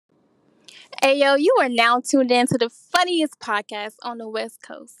Hey yo, you are now tuned in to the funniest podcast on the West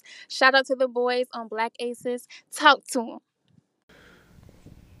Coast. Shout out to the boys on Black Aces. Talk to them.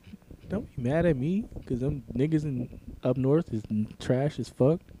 Don't be mad at me, cause them niggas up north is trash as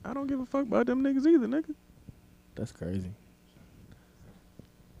fuck. I don't give a fuck about them niggas either, nigga. That's crazy.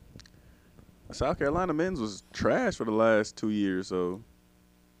 South Carolina men's was trash for the last 2 years, so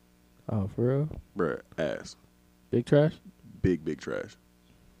Oh, for real? bruh, ass. Big trash? Big trash.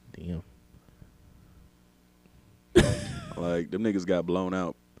 Damn. Like, them niggas got blown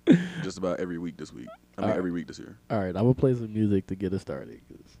out just about every week this week. I mean, every week this year. All right, I'm gonna play some music to get us started.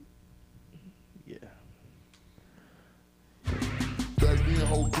 'Cause yeah. Back then,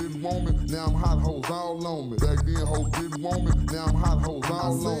 hoes didn't want me. Now I'm hot hoes all on me. Back then, hoes didn't want me. Now I'm hot hoes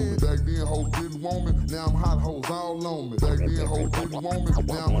all on me. Back then, hoes didn't want me. Now I'm hot hoes all on me. Back then, hoes didn't want me.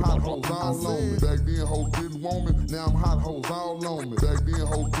 Now I'm hot hoes all on me. Back then, hoes didn't want me. Now I'm hot hoes all on me. Back then,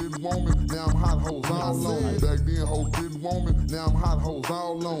 hoes didn't want me. Now I'm hot hoes all on me. Back then, hoes didn't want me. Now I'm hot hoes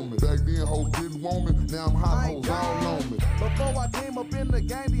all on me. Back then, hoes didn't want me. Now I'm hot hoes all on me. Before I came up in the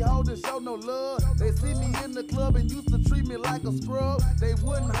game, these hoes didn't show no love. They see me in the club and used to treat me like a scrub. They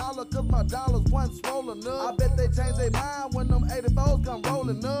wouldn't holler cause my dollars wasn't swollen up. I bet they changed their mind when them 84s come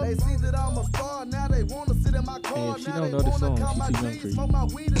rolling up. They see that I'm a star, now they wanna sit in my car. if she Now don't they know the wanna song, come she my too young jeans, for you. smoke my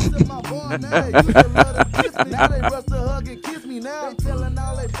weed and sip my bar. Now they used to love to kiss me, now they rush to hug and kiss me. Now they telling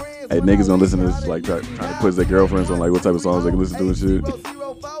all their friends. Hey, when niggas I gonna listen to leave, this, how like, they trying to quiz their girlfriends on, like, what type of songs they can listen to and shit.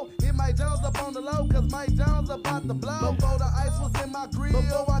 8004, hit Mike Jones up on the low, cause Mike Jones about to blow. Before the ice was in my grill,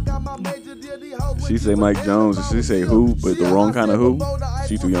 before I got my major deal, these hoes She say Mike Jones, and she say who, but the wrong kind of who.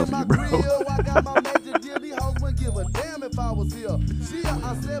 She too young for you, bro. I got my major deal, these hoes wouldn't give a damn if I was here. She,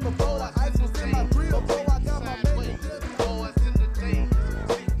 I said before the ice was in my grill, before I got my major deal, these hoes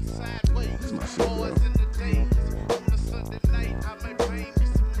That's my shit, bro.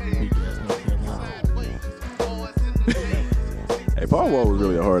 Hey, Paul Wall was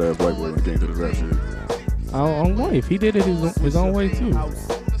really a hard ass white boy when it came to the rap shit. On wife, he did it his own way too.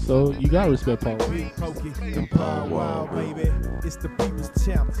 So you gotta respect Paul. Paul Wall, bro. baby. It's the people's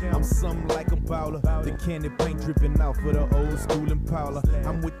champ. I'm something like a bowler. The candy paint dripping out for the old school Impala.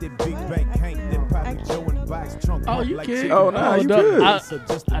 I'm with that big bank Hank that probably Joe and box trunk. Oh, pump you like kidding? chicken. Oh, nah, you no, good. So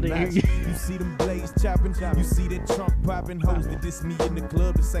just I didn't hear you. You see them blades chopping. You see that trunk popping. Hoes that diss me in the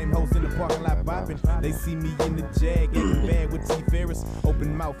club. The same hoes in the parking lot bopping. They see me in the Jag in the bag with T Ferris.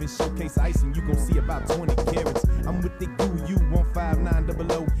 Open mouth and showcase icing. You gon' see about 20 carats. I'm with the UU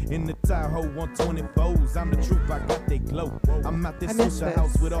 15900 in the Tahoe 124s. I'm the truth. I got that glow. I'm out I this miss social this.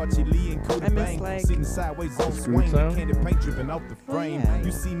 house with Archie Lee and I Cootie miss, Bang. like, Sitting sideways on Screw swing. sound? Candy paint dripping off the frame. yeah.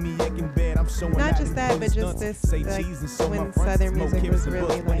 You see me acting bad. I'm showing Not out just in that, pulling but just stunts. this, Say like, cheese and show when my fronts. Southern Smoke music Kips was and really,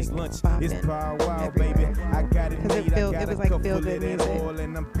 bust when it's like, lunch. It's bopping Power Wow, everywhere. baby. I got it 'Cause it made. feel- I got it was a like cup feel-good full of that music. oil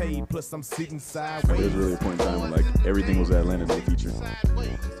and I'm paid. Plus I'm sitting There sideways. was really a point in time when, like, everything was Atlanta Day feature. I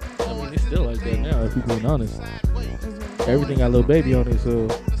mean, it's still like that now. If you're being honest, everything got Lil Baby on it. So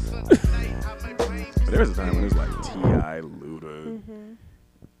But there was a time when it was like T.I., Luda, Mm-hmm.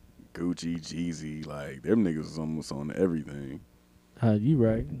 Gucci, Jeezy, like, them niggas was almost on everything. you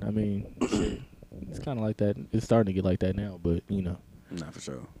right. I mean, shit, it's kind of like that. It's starting to get like that now, but you know, Not for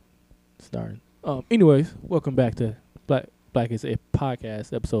sure. it's starting. Anyways, welcome back to Black is a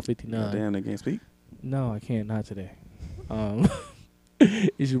Podcast, episode 59. Damn, they can't speak. No, I can't. Not today.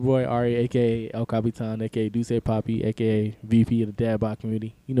 It's your boy Ari, aka El Capitan, aka Duce Poppy, aka VP of the Dad Bod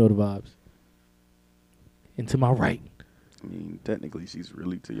community. You know the vibes. And to my right, I mean, technically, she's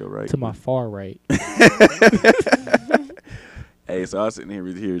really to your right. to my far right, Hey, so I was sitting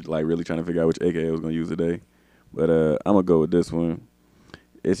here, like, really trying to figure out which AKA I was going to use today. But I'm going to go with this one.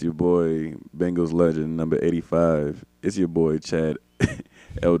 It's your boy, Bengals legend, number 85. It's your boy, Chad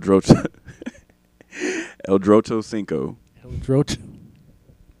El Drocho. El Drocho Cinco. El Droch.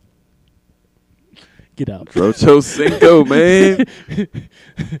 Get out. Drocho Cinco, man.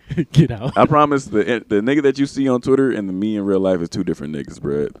 Get out. I promise the nigga that you see on Twitter and the me in real life is two different niggas,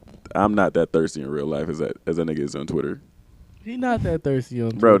 bro. I'm not that thirsty in real life as that nigga is on Twitter. He not that thirsty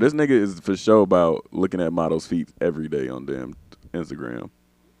on Bro, Twitter. this nigga is for sure about looking at models' feet every day on damn Instagram.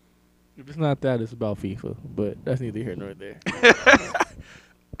 If it's not that, it's about FIFA. But that's neither here nor there.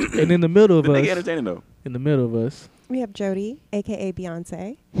 And in the middle of The us, nigga entertaining though. in the middle of us, We have Jody, aka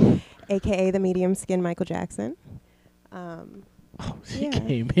Beyonce, aka the medium skin Michael Jackson. she Yeah.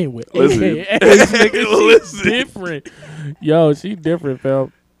 came in with Listen. AKA. This nigga, she's Listen. different. Yo, she different,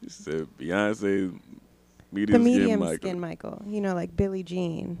 fam. He said Beyonce, The medium, medium Michael. skin Michael. You know, like Billie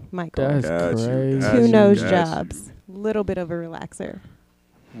Jean Michael. That's Got you, crazy. got Two you, nose got jobs. Little bit of a relaxer.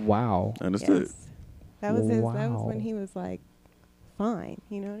 Wow. Understood. Yes. That was his. That was Wow. when he was like fine.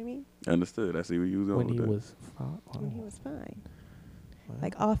 You know what I mean? Understood. I see what you was going When with he that. was When he was fine, Wow.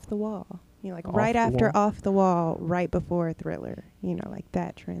 like off the wall. You know, like Off right the after wall? Off the Wall, right before Thriller. You know, like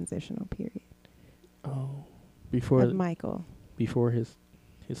that transitional period Oh, of before Michael. his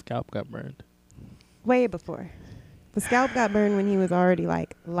scalp got burned. Way before. The scalp got burned when he was already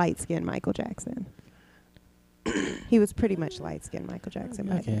like light skinned Michael Jackson. He was pretty much light skinned Michael Jackson.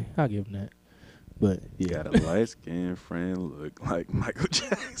 By Okay, then. I'll give him that. But You yeah, got a light skinned friend look like Michael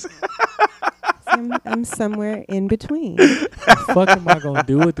Jackson. So I'm somewhere in between. fuck am I gonna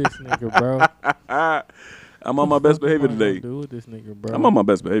do with this nigga, bro? I'm on my best Fuck am I behavior gonna today. Do with this nigga, bro? I'm on my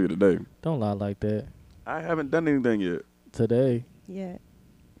best behavior today. Don't lie like that. I haven't done anything yet. Today, Yeah.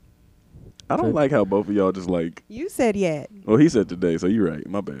 I don't So- like how both of y'all just like. You said yet. Well, he said today, so you're right.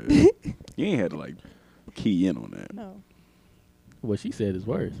 My bad. You ain't had to like key in on that. No. what she said is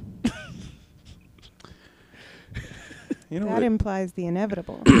worse. You know That what? implies the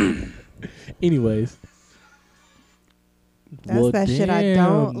inevitable. Anyways, That's that shit I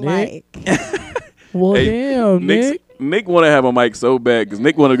don't Nick. like. Well, Hey, damn, Nick. Nick want to have a mic so bad because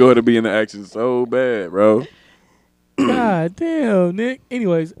Nick want to go ahead and be in the action so bad, bro. God damn, Nick.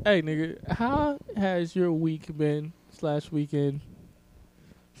 Anyways, hey, nigga, how has your week been / weekend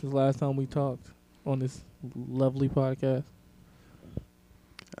since last time we talked on this lovely podcast?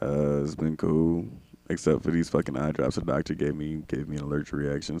 It's been cool, except for these fucking eye drops the doctor gave me an allergic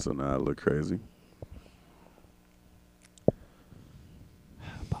reaction, so now I look crazy.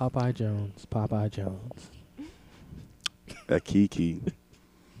 Popeye Jones. That Kiki.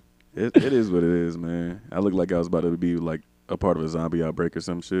 It is what it is, man. I look like I was about to be like a part of a zombie outbreak or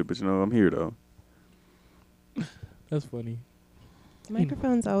some shit, but you know I'm here though. That's funny.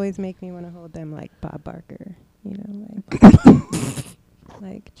 Microphones always make me want to hold them like Bob Barker. You know, like,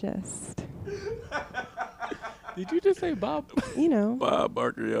 like just, Did you just say Bob? you know, Bob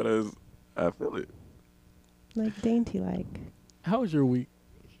Barker, yo, that's I feel it. like dainty like. How was your week?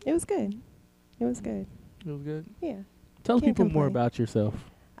 It was good. It was good. It was good. Yeah. Tell Can't people more complain. about yourself.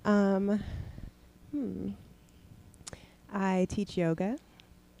 I teach yoga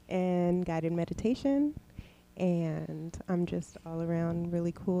and guided meditation, and I'm just all around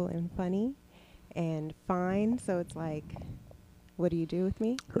really cool and funny and fine. So it's like, what do you do with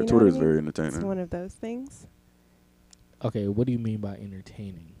me? Her You know Twitter what is I mean? very It's entertaining. one of those things. Okay, what do you mean by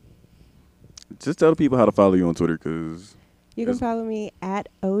entertaining? Just tell the people how to follow you on Twitter, cause You can Yes. follow me at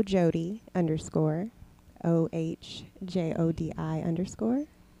ojodi _ OHJODI _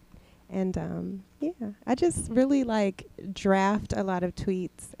 And yeah, I just really like draft a lot of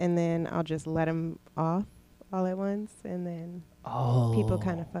tweets and then I'll just let them off all at once and then Oh, people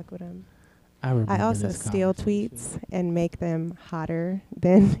kind of fuck with them. I remember. I also this steal conversation. tweets and make them hotter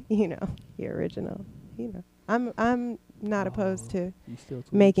than, you know, the original. You know, I'm not opposed to You steal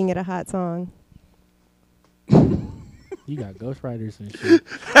tweets? making it a hot song. You got ghostwriters and shit.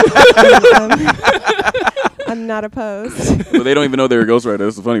 I'm not opposed. but they don't even know they're a ghostwriter.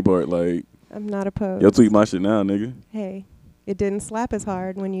 That's the funny part. Like, I'm not opposed. yo, tweet my shit now, nigga. Hey, it didn't slap as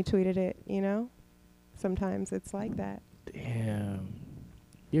hard when you tweeted it, you know? Sometimes it's like that. Damn,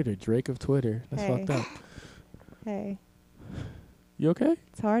 you're the Drake of Twitter. That's Hey. fucked up. Hey, You okay?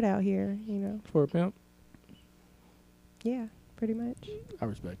 it's hard out here, you know? For a pimp? Yeah, pretty much. I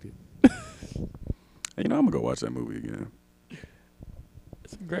respect it. And, you know, I'm gonna go watch that movie again.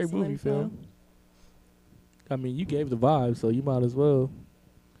 It's a great Excellent movie, flow. Phil. I mean, you gave the vibe, so you might as well.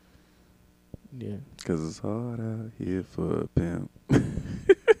 Yeah. Cause it's hard out here for a pimp.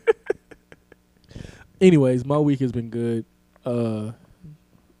 Anyways, my week has been good. I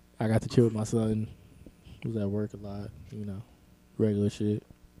got to chill with my son. Was at work a lot, you know, regular shit.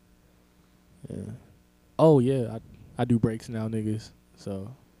 Yeah. Oh yeah, I do breaks now, niggas.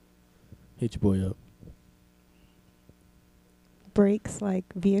 So hit your boy up. Brakes, like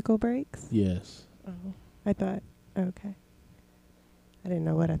vehicle brakes? Yes. Oh, I thought, okay. I didn't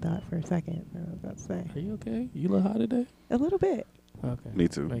know what I thought for a second. I was about to say. Are you okay? You look hot today? A little bit. Okay. Me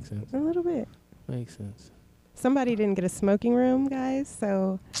too. Makes sense. A little bit. Makes sense. Somebody didn't get a smoking room, guys,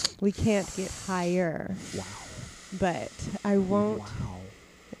 so we can't get higher. Wow. But I won't, Wow.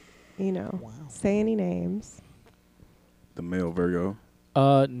 you know, Wow. say any names. The male Virgo.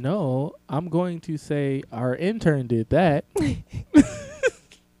 No, I'm going to say our intern did that.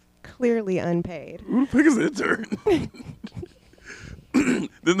 Clearly unpaid. Who the fuck is intern?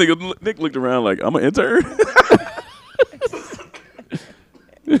 This nigga Nick looked around like, I'm an intern.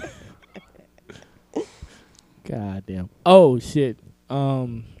 God damn. Oh shit.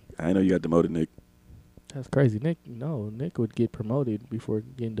 I know you got demoted, Nick. That's crazy. Nick would get promoted before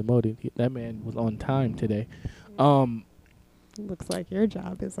getting demoted. That man was on time today. You Looks like your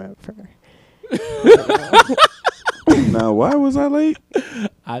job is up for. Now, why was I late?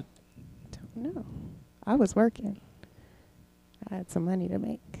 Don't know. I was working. I had some money to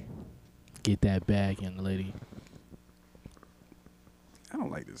make. Get that bag, young lady. I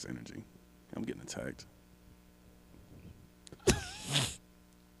don't like this energy. I'm getting attacked.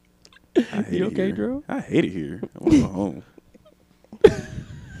 I hate You it okay, here. Drew? I hate it here. I want to go home.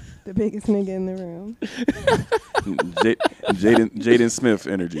 The biggest nigga in the room. Jaden Smith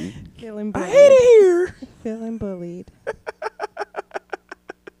energy. Feeling bullied. I hate it here. Feeling bullied.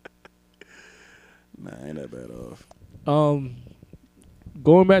 Nah, ain't that bad off.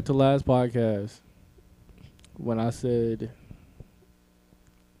 Going back to last podcast, when I said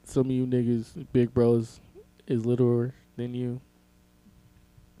some of you niggas, big bros, is littler than you,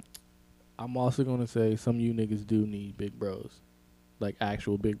 I'm also gonna say some of you niggas do need big bros, like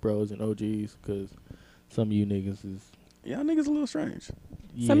actual big bros and OGs, because some of you niggas is Y'all niggas a little strange.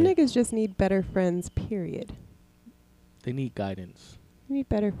 Some yeah, niggas just need better friends, period. they need guidance. You need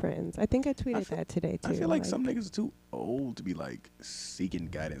better friends. I think I tweeted that today, too. I feel like some niggas are too old to be like seeking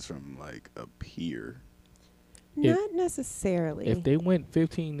guidance from like a peer. Not necessarily. If they went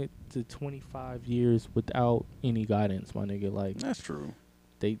 15 to 25 years without any guidance, my nigga, like That's true.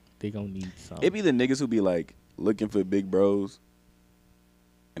 they gonna need something. It be the niggas who be like looking for big bros,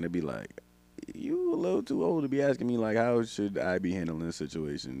 and it be like, you a little too old to be asking me like, how should I be handling this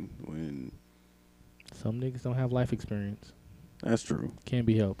situation when? Some niggas don't have life experience. That's true. Can't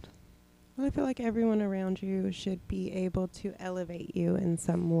be helped. Well, I feel like everyone around you should be able to elevate you in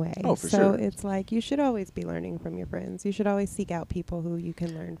some way. Oh, for so sure. it's like you should always be learning from your friends. You should always seek out people who you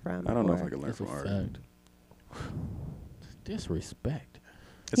can learn from. I don't know if or I can learn That's a from Art. fact. Disrespect.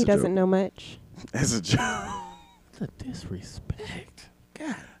 It's He a doesn't joke. know much. It's a joke. It's a disrespect.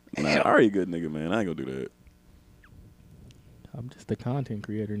 God. Nah, Ari a good nigga, man. I ain't gonna do that. I'm just a content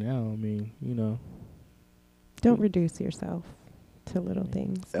creator now. I mean, you know. Don't reduce yourself to little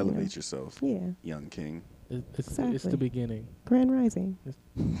things. you know? Elevate yourself, Yeah. young king. It's Exactly. the beginning. Grand Rising.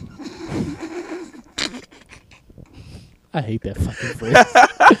 I hate that fucking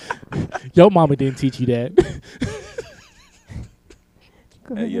phrase. Your mama didn't teach you that. Go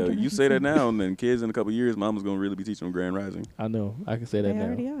Hey, ahead, yo, Grand you say that Rising. now, and then kids in a couple years, mama's gonna really be teaching them Grand Rising. I know. I can say They that now.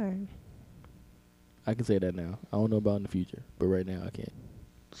 already are. I can say that now. I don't know about in the future, but right now I can't.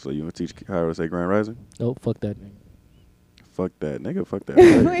 So you wanna teach Kyra to say Grand Rising? Nope. Fuck that nigga. Fuck that, nigga. Fuck that.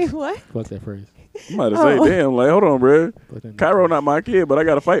 phrase. Wait, what? Fuck that phrase. I'm about to say, Oh. damn, like, hold on, bruh. Fuck that nigga. Cairo not my kid, but I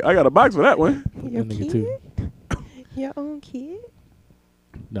gotta fight. I got a box for that one. Fuck Your that nigga kid? too. Your own kid?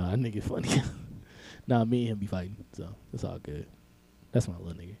 Nah, that nigga funny. Nah, me and him be fighting, so it's all good. That's my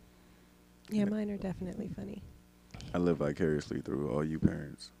little nigga. Yeah, mine are definitely funny. I live vicariously through all you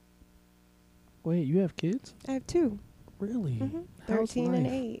parents. Wait, you have kids? I have two. Really? Mhm. How's 13 and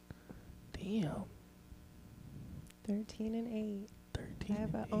life? 8. Damn. 13 and 8. 13. I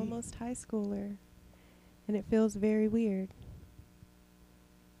have an and eight. almost high schooler. And it feels very weird.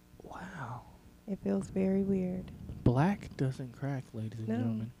 Wow. It feels very weird. Black doesn't crack, ladies and No.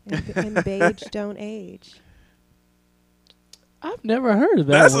 gentlemen. And beige don't age. I've never heard of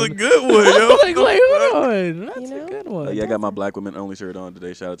that. That's one. a good one, yo. Like, wait, hold on. That's know? a good one. Yeah, I got my black women only shirt on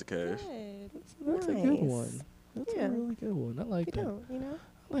today. Shout out to Cash. Good. That's a good one. That's Yeah. a really good one. I like You that. don't, you know?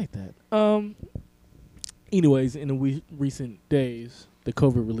 I like that. Anyways, in the recent days, the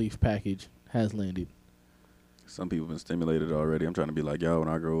COVID relief package has landed. Some people been stimulated already. I'm trying to be like, yo, when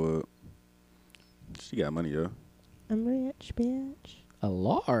I grow up. She got money, yo. I'm rich, bitch. A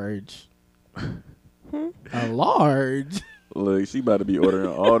large. Hmm? A large. Look, she about to be ordering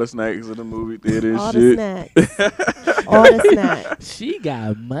all the snacks in the movie theater and All shit. the snacks. All the snacks. She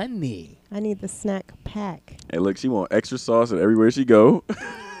got money. I need the snack pack And look, she want extra sauce at everywhere she go.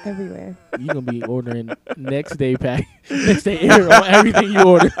 everywhere. You gonna be ordering next day pack, next day air on everything you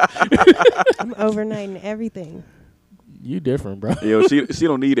order. I'm overnighting everything. You different, bro. Yo, she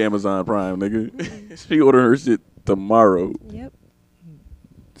don't need Amazon Prime, nigga. She ordering her shit tomorrow. Yep.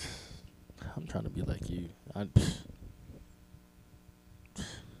 I'm trying to be like you.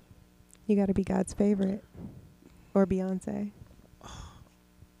 You got to be God's favorite. Or Beyonce.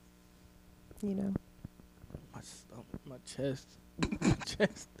 You know. My stomach, my chest, my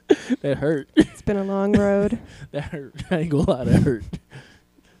chest. That hurt. It's been a long road. That hurt. I ain't gonna lie, that hurt.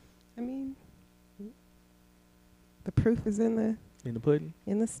 I mean, the proof is in the pudding.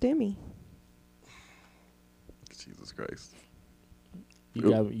 stimmy. Jesus Christ.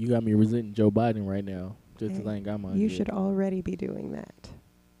 You got me resenting Joe Biden right now. Just 'cause Hey, I ain't got mine. You yet. should already be doing that.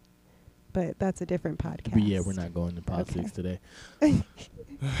 But that's a different podcast. But yeah, we're not going to politics today.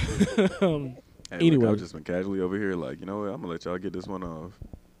 Hey, Anyway. look, I've just been casually over here, like, you know what? I'm gonna let y'all get this one off.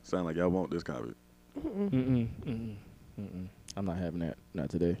 Sound like y'all want this comment. I'm not having that. Not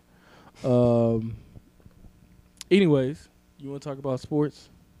today. Anyways, you want to talk about sports?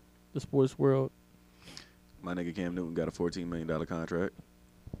 The sports world? My nigga Cam Newton got a $14 million contract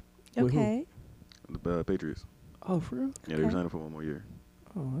With who? Okay. with the Patriots. Oh, for real? Yeah, they Okay. signed him for 1 more year.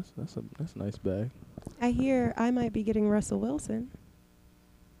 Oh, that's a nice bag. I hear I might be getting Russell Wilson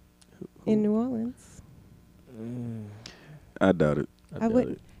Who- in New Orleans. I doubt it. I doubt would-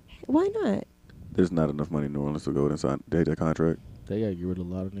 it. Why not? There's not enough money in New Orleans to go and sign that contract. They gotta get rid of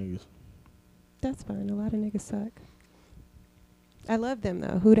a lot of niggas. That's fine. A lot of niggas suck. I love them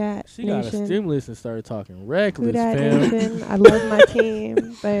though. Who dat She got a nation? stimulus and started talking Who reckless, dat fam. nation? I love my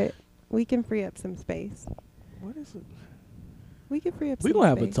team, but we can free up some space. What is it? We can free up. We some gonna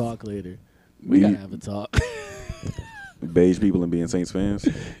have a space. talk later. We gotta have a talk. Beige people and being Saints fans.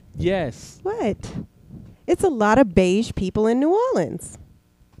 Yes. What? It's a lot of beige people in New Orleans.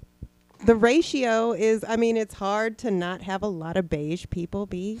 The ratio is, I mean, it's hard to not have a lot of beige people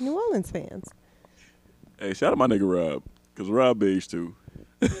be New Orleans fans. Hey, shout out my nigga Rob, because Rob beige too.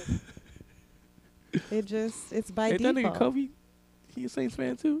 It's by Ain't that default. nigga Kobe? He a Saints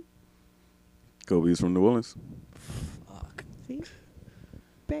fan too? Kobe's from New Orleans. Fuck. See?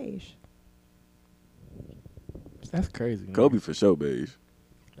 Beige. That's crazy. Man. Kobe for sure beige.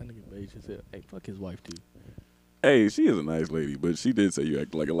 That nigga beige as hell. Hey, fuck his wife too. Hey, she is a nice lady, but she did say you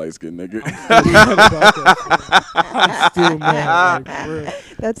act like a light skinned nigga. I'm still mad. Like, for real.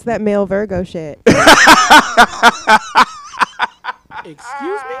 That's that male Virgo shit.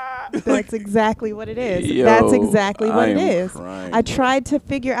 Excuse me? That's exactly what it is. Yo, That's exactly what I it am is. crying. I tried to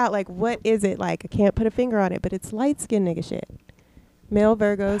figure out, like, what is it? Like, I can't put a finger on it, but it's light-skinned nigga shit. Male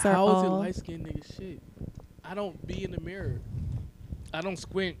Virgos are How is it all... light skinned nigga shit? I don't be in the mirror. I don't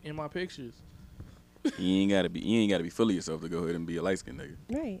squint in my pictures. You ain't gotta be full of yourself to go ahead and be a light skinned nigga.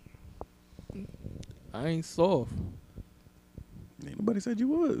 Right. I ain't soft. Ain't nobody said you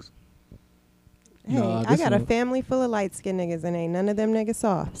was. Hey, Nah, I this got a one- family full of light-skinned niggas, and ain't none of them niggas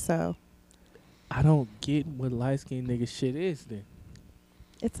soft, so... I don't get what light skinned nigga shit is then.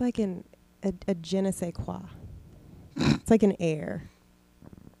 It's like a je ne sais quoi. It's like an air.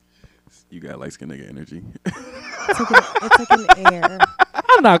 You got light skinned nigga energy. It's like an air.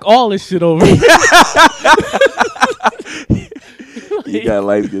 I knock all this shit over. You got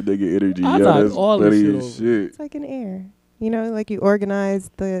light skinned nigga energy. I Yo, knock that's all this funny shit as over. shit. It's like an air. You know, like you organize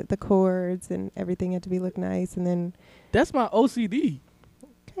the chords and everything had to be look nice, and then, That's my OCD.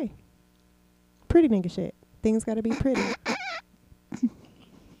 okay. Pretty nigga shit. Things gotta be pretty.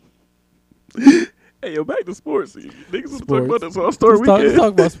 Hey, yo, back to sports. Niggas was talking Sports. about this All-Star Let's weekend.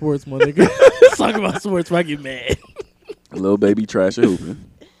 talk about sports, my nigga. Let's talk about sports where I get mad. Little baby trash at hooping.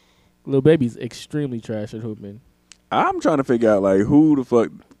 Lil Baby's extremely trash at hooping. I'm trying to figure out, like, who the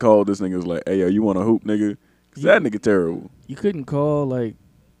fuck called this nigga was like, hey, yo, you want to hoop, nigga? Because that nigga terrible. You couldn't call, like,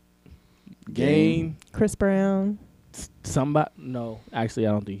 game. Chris Brown. Somebody. No. Actually,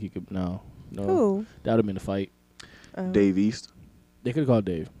 I don't think he could. No. Who? That would have been a fight. Dave East. They could have called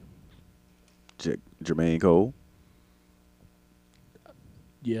Dave. Jermaine Cole.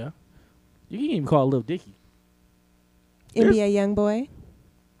 Yeah. You can even call Lil Dicky. NBA Youngboy.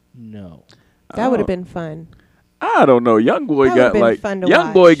 No. That would have been fun. I don't know. Young boy That got would've been like fun to young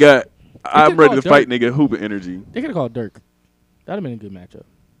watch. boy got. I'm could've ready to called fight, Dirk. nigga. Hooping energy. They could have called Dirk. That would have been a good matchup.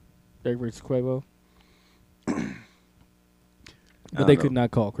 Dirk versus Quavo. But don't they know. could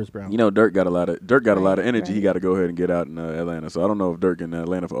not call Chris Brown. You know, Dirk got a lot of energy. He right. got to go ahead and get out in Atlanta. So I don't know if Dirk in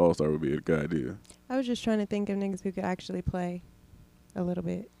Atlanta for All Star would be a good idea. I was just trying to think of niggas who could actually play a little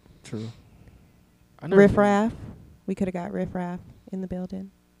bit. True. Riff Raff. We could have got Riff Raff in the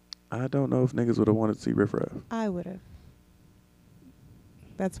building. I don't know if niggas would have wanted to see Riff Raff. I would have.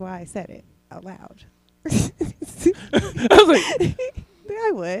 That's why I said it out loud. I was like,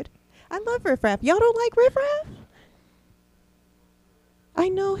 I would. I love Riff Raff. Y'all don't like Riff Raff? I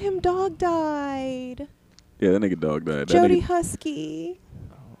know him. Dog died. Yeah, that nigga dog died. That Jody nigga, Husky.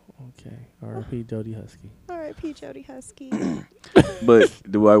 okay. R.I.P. Jody Husky. R.I.P. Jody Husky. but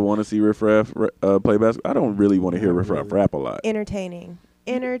do I want to see Riff Raff play basketball? I don't really want to hear Riff Raff rap a lot. Entertaining.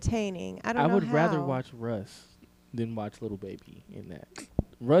 I don't know would rather how. watch Russ than watch Little Baby in that.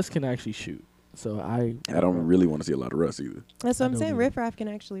 Russ can actually shoot. So I don't really want to see a lot of Russ either. That's what I I'm don't saying. either. Riff Raff can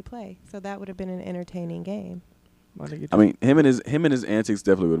actually play. So that would have been an entertaining game. My nigga I mean, him and his antics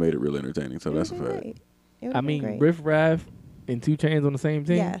definitely would have made it real entertaining. So It that's a would've been fact. great. It would've I been mean, great. Riff Raff and 2 Chainz on the same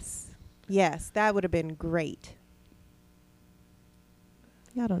team. Yes. Yes, that would have been great.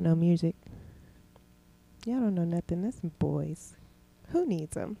 Y'all don't know music. Y'all don't know nothing. That's boys. Who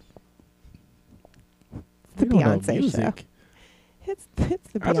needs them? the You don't know Beyonce show. music. It's the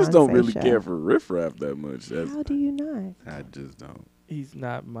Beyonce I just don't really show. care for Riff Raff that much. How do you not? I just don't. He's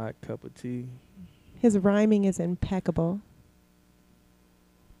not my cup of tea. His rhyming is impeccable.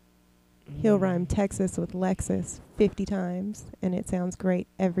 He'll Mm. rhyme Texas with Lexus 50 times, and it sounds great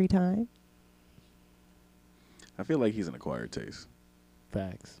every time. I feel like he's an acquired taste.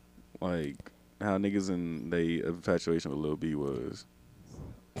 Facts. Like how niggas in they infatuation with Lil B was.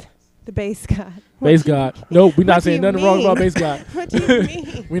 The bass god. Bass God. No, we're what not do saying you nothing wrong about mean? Bass God. What do you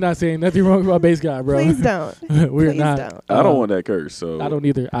mean? We're not saying nothing wrong about Bass God, bro. Please don't. We're Please not. don't. I don't want that curse. So I don't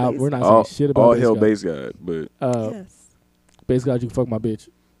either. Please We're not all, saying shit about all Bass hell God. Bass God, but Yes. Bass God, you can fuck my bitch.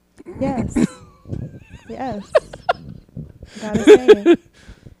 Yes. Yes. Gotta say it.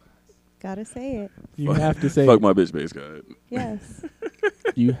 Gotta say it. You have to say fuck it. my bitch Bass God. Yes.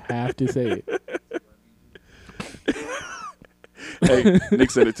 You have to say it. Hey, Nick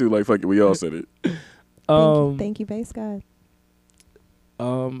said it too. Like fuck it, we all said it. Thank you, bass god. I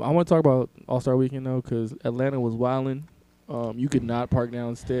want to talk about All-Star Weekend though, because Atlanta was wilding. You could not park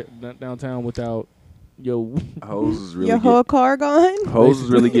downtown without yo. Hoes is really Your whole car gone? Hoes is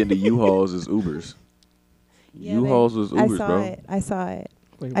really getting the U-Hauls as Ubers. Yeah, U-Hauls was Ubers, I saw bro. it. I saw it.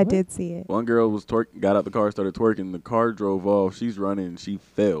 Wait, I what? did see it. One girl was got out the car, started twerking. The car drove off. She's running. She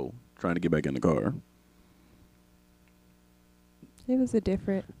fell trying to get back in the car. It was a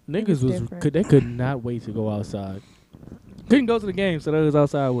different. Niggas was different. they could not wait to go outside. Couldn't go to the game, so they was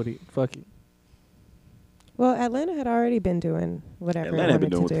outside with it. Fuck it. Well, Atlanta had already been doing whatever Atlanta it had been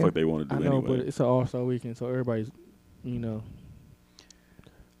wanted doing what to the do. fuck they want to I do know, anyway. but it's an All-Star Weekend, so everybody's,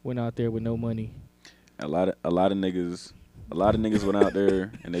 went out there with no money. A lot of niggas went out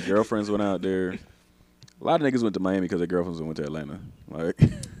there, and their girlfriends went out there. A lot of niggas went to Miami because their girlfriends went to Atlanta. Like,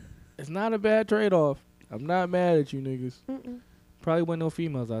 It's not a bad trade-off. I'm not mad at you niggas. Mm-mm. Probably wasn't no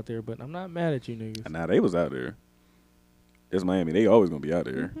females out there, but I'm not mad at you niggas. nah, they was out there. It's Miami. They always gonna be out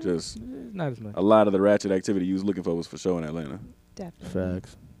there. Just It's not as much. a lot of the ratchet activity you was looking for was for show in Atlanta. Definitely.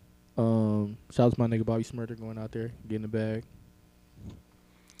 Facts. Shout out to my nigga Bobby Smurder going out there, getting the bag.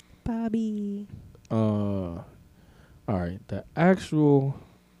 Bobby. All right, the actual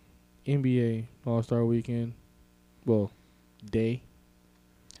NBA All-Star Weekend, well, day.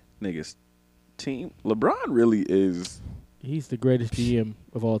 Niggas, Team LeBron really is. He's the greatest GM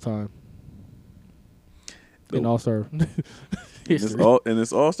of all time. In All-Star history. In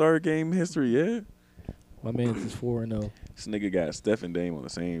this All-Star game history, yeah. My man's is 4-0, This nigga got Steph and Dame on the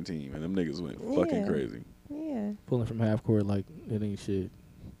same team, and them niggas went fucking Yeah. crazy. Yeah. pulling from half court like it ain't shit.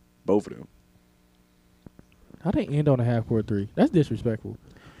 Both of them. How they end on a half court three? That's disrespectful.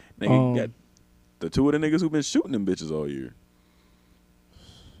 Nigga got the two of the niggas who been shooting them bitches all year.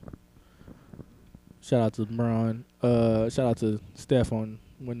 Shout out to LeBron. Shout out to Steph on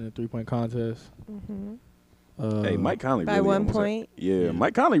winning the 3-point contest. Mm-hmm. Hey, Mike Conley By really one almost point. yeah,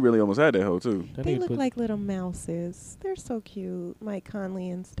 Mike Conley really almost had that hoe too. That They nigga look put like little mouses. They're so cute. Mike Conley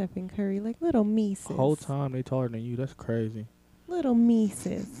and Stephen Curry, like little Mises. whole time they taller than you. That's crazy. Little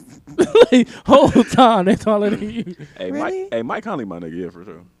Mises. Whole time they taller than you. Hey, Really? Mike Conley, my nigga, yeah, for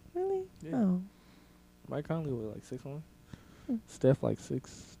sure. Really? Yeah. Oh. Mike Conley was like 6'1". Hmm. Steph like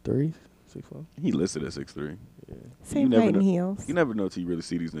 6'3", 6'4". He listed at 6'3". Yeah. Same never height know- and heels. You never know till you really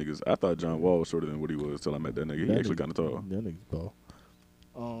see these niggas. I thought John Wall was shorter than what he was till I met that nigga. He That actually nigga- kind of tall. That nigga's ball.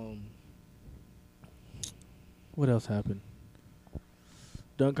 What else happened?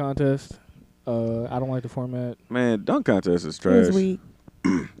 Dunk contest. I don't like the format. Man, dunk contest is It was trash. weak.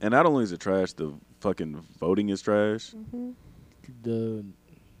 And not only is it trash, the fucking voting is trash. Mm-hmm. The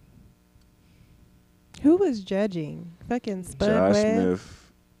Who was judging? Fucking Spud Josh Webb? Smith,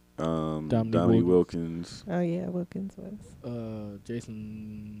 Dominique Dominique Wilkins, Oh yeah, Wilkins was.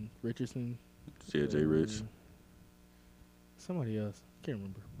 Jason Richardson. yeah, Jay Rich. Somebody else. Can't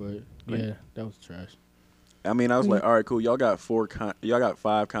remember. But Like- yeah, that was trash. I mean, I was Yeah. like, all right, cool. Y'all got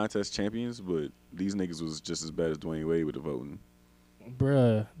 5 contest champions, but these niggas was just as bad as Dwayne Wade with the voting.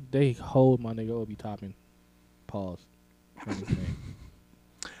 Bruh, they hold my nigga Obi Toppin. Pause. On his name.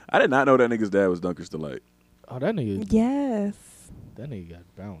 I did not know that nigga's dad was Dunker's Delight. Oh, that nigga Yes. got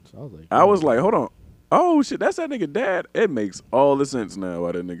bounced. I was like, I was like, hold on. Oh shit, that's that nigga dad. It makes all the sense now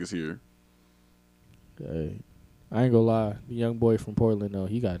why that nigga's here. hey, I ain't gonna lie. The young boy from Portland, though,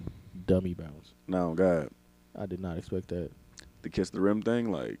 he got dummy bounce. No, God, I did not expect that. the kiss the rim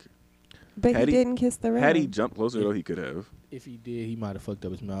thing, like, But Had he he- didn't kiss the rim. had he jumped closer though, he could have. If he did, he might have fucked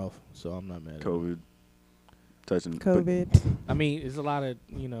up his mouth. So I'm not mad at him. COVID, touching but COVID. I mean, it's a lot of,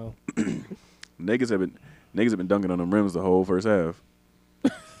 niggas have been dunking on them rims the whole first half.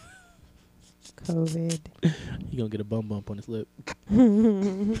 COVID. he gonna get a bum bump on his lip.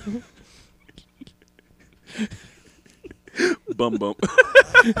 Bum bump.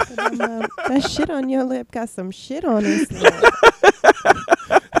 That shit on your lip got some shit on his lip.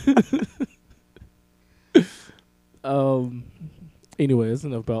 Anyway, that's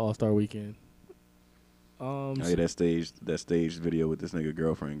enough about All-Star Weekend. Oh, yeah, that staged video with this nigga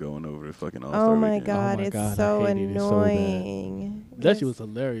girlfriend going over the fucking All-Star Oh my Weekend. god, Oh my it's God, I so hated it so bad. annoying. That shit was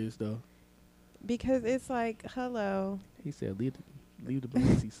hilarious though. Because it's like, hello. He said, "Leave the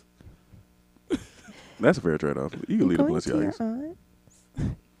Balenci's." That's a fair trade-off. You can leave the Going to your Balenciagas.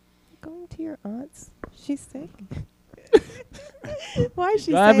 aunt's? Going to your aunt's? She's sick. Why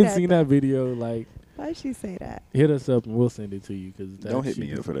she say I haven't that? seen that video. Like, Why she say that? hit us up and we'll send it to you. Cause Don't hit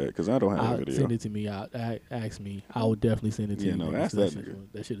me up for that because I don't have a video. Send it to me. Ask me. I will definitely send it to Yeah, you. no, nigga, ask 'cause that nigga.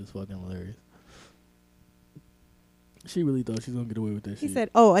 That shit is fucking hilarious. She really thought she was gonna get away with that He shit. said,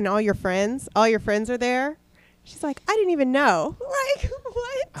 "Oh, and all your friends are there." She's like, "I didn't even know." Like,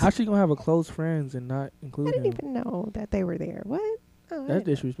 what? "How she gonna have a close friends and not I include didn't him? even know that they were there. What? Oh, I That's didn't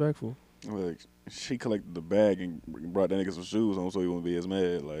know. disrespectful." Like, she collected the bag and brought that nigga some shoes on so he wouldn't be as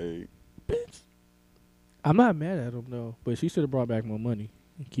mad. Like, Bitch. I'm not mad at him though, but she should have brought back more money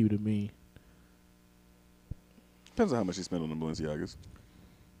and keep it mean. depends on how much she spent on the Balenciagas.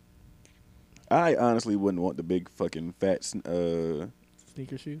 I honestly wouldn't want the big fucking fat,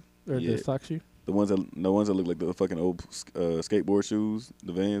 Sneaker shoe or Yeah. the sock shoe. the ones that look like the fucking old skateboard shoes,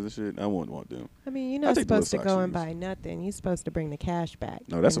 the Vans and shit. I wouldn't want them. I mean, you're I'll not take the supposed to little go sock and shoes. buy nothing. You're supposed to bring the cash back.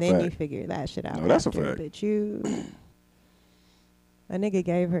 No, that's and a then you fact. figure that shit out. No, that's a after. fact. But you, a nigga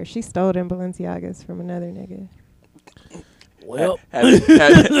gave her. She stole them Balenciagas from another nigga. Well, had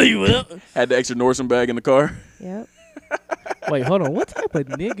the extra Nordstrom bag in the car. Yep. wait, hold on. What type of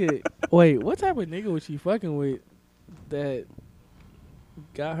nigga? Wait, what type of nigga was she fucking with that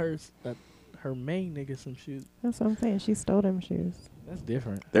got her main nigga some shoes? That's what I'm saying. She stole them shoes. That's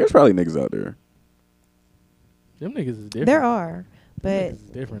different. There's probably niggas out there. Them niggas is different. There are, Them but niggas is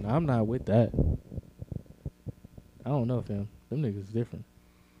different. I'm not with that. I don't know, fam. Them niggas is different.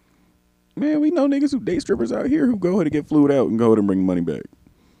 Man, we know niggas who date strippers out here who go ahead and get flued out and go ahead and bring money back.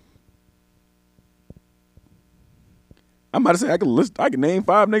 I'm about to say I can name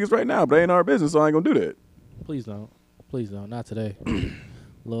 5 niggas right now, but they ain't our business, so I ain't gonna do that. Please don't. Please don't. Not today.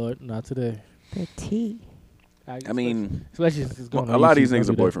 Lord, not today. the tea. I mean, especially since it's going a on lot of YouTube, these don't niggas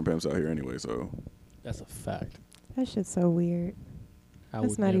do are that. boyfriend pimps out here anyway, so That's a fact. That shit's so weird. I That's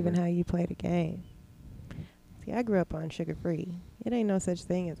would not never. even how you play the game. See, I grew up on sugar free. It ain't no such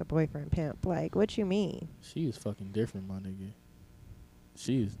thing as a boyfriend pimp. Like, what you mean? She is fucking different, my nigga.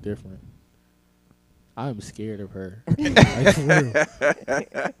 She is different. I'm scared of her. Like, for real.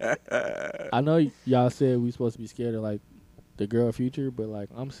 I know y'all said we supposed to be scared of like the girl Future, but like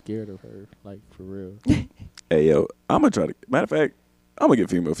I'm scared of her, like for real. hey yo, I'm gonna try to. Matter of fact, I'm gonna get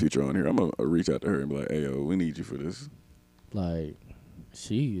female Future on here. I'm gonna reach out to her and be like, hey yo, we need you for this. Like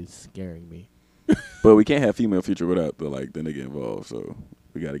she is scaring me. But we can't have female Future without the nigga involved. So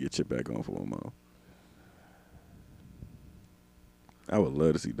we got to get Chip back on for one more. I would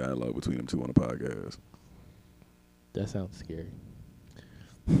love to see dialogue between them two on the podcast. That sounds scary.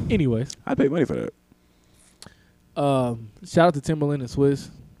 Anyways, I'd pay money for that. shout out to Timberland and Swiss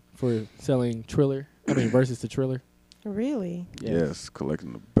for selling Triller. I mean, versus to Triller. Really? Yes,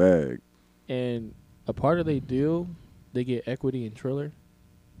 collecting the bag. And a part of their deal, they get equity in Triller.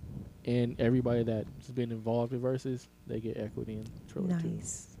 And everybody that's been involved with Versus, they get equity in Triller too.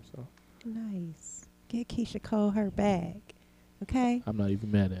 Nice. So Nice. Get Keisha Cole her bag. Okay? I'm not even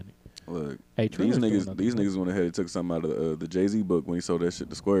mad at it. Look, Hey, these Triller's doing niggas nothing wrong. went ahead and took something out of the Jay-Z book when he sold that shit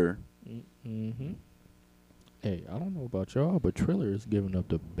to Square. Mm-hmm. Hey, I don't know about y'all, but Triller is giving up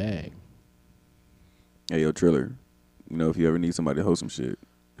the bag. Hey yo, Triller, you know if you ever need somebody to host some shit,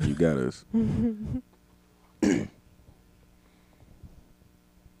 you got us.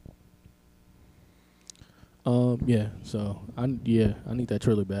 Yeah. So I need that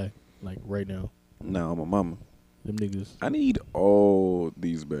Triller bag like right now. Nah, my mama. Them niggas. I need all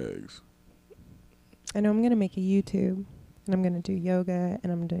these bags. I know I'm going to make a YouTube. And I'm going to do yoga.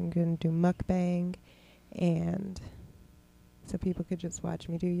 And I'm going to do mukbang. And so people could just watch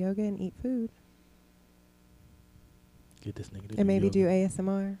me do yoga and eat food. Get this nigga to And maybe do yoga.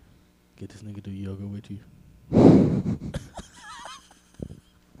 ASMR. Get this nigga to do yoga with you.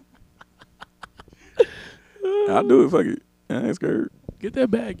 I'll do it. Fuck it. I ain't scared. Get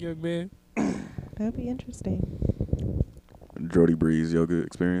that bag, young man. That would be interesting. Jody Breeze yoga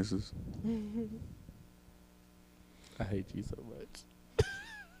experiences. I hate you so much.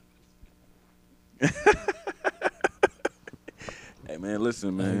 Hey man,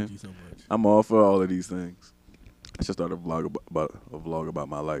 listen, I hate man. you so much. I'm all for all of these things. I should start a vlog about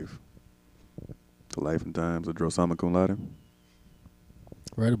my life. The Life and Times of Drosama Cum Laude.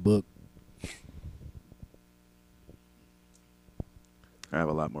 Write a book. I have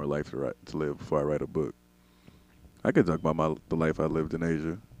a lot more life to live before I write a book. I could talk about the life I lived in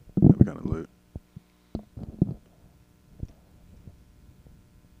Asia. That would kind of lit.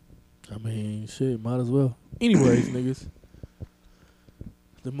 I mean, shit, might as well. Anyways, niggas.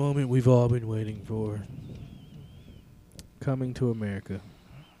 The moment we've all been waiting for. Coming to America.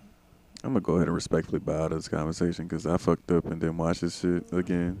 I'm going to go ahead and respectfully bow out of this conversation because I fucked up and didn't watch this shit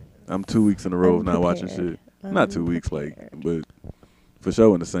again. I'm 2 weeks in a row of not watching shit. Not 2 weeks, but for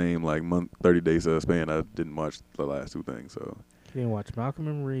sure in the same, 30 days span, I didn't watch the last two things, so. You didn't watch Malcolm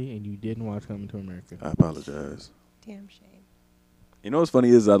and Marie, and you didn't watch Coming to America. I apologize. Damn shame. You know what's funny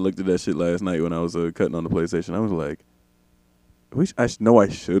is I looked at that shit last night when I was cutting on the PlayStation. I was like, I know I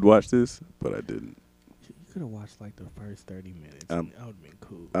should watch this, but I didn't. You could have watched the first 30 minutes. That would have been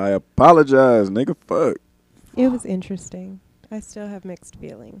cool. I apologize, nigga. Fuck. It was interesting. I still have mixed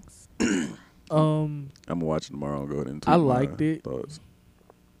feelings. I'm gonna watch it tomorrow and go ahead and I liked it. Thoughts.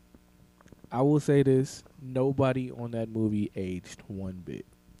 I will say this: nobody on that movie aged one bit.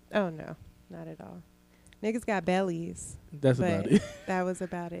 Oh no, not at all. Niggas got bellies. That's about it. That was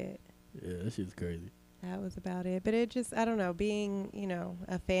about it. Yeah, that shit's crazy. That was about it. But it just, I don't know, being,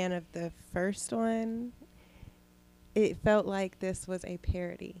 a fan of the first one, it felt like this was a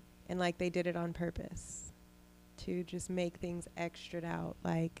parody. And like they did it on purpose to just make things extra'd out.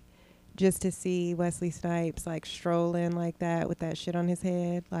 Just to see Wesley Snipes strolling like that with that shit on his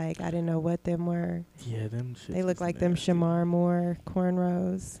head. I didn't know what them were. Yeah, them shit. They look like them Shamar Moore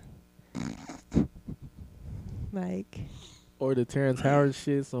cornrows. Or the Terrence Howard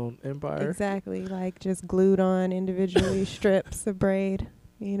shits on Empire. Exactly. Just glued on individually strips of braid,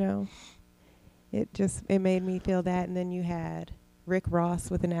 It made me feel that. And then you had Rick Ross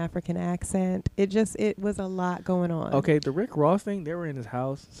with an African accent. It was a lot going on. Okay, the Rick Ross thing, they were in his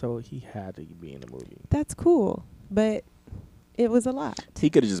house, so he had to be in the movie. That's cool, but it was a lot. He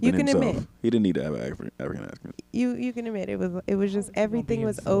could have just been himself. Admit. He didn't need to have an African accent. You can admit it was just everything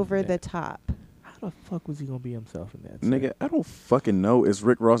was over the top. How the fuck was he gonna be himself in that? Nigga, I don't fucking know. It's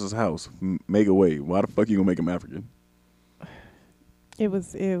Rick Ross's house. Make a way. Why the fuck you gonna make him African? It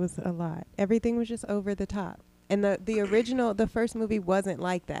was a lot. Everything was just over the top. And the first movie wasn't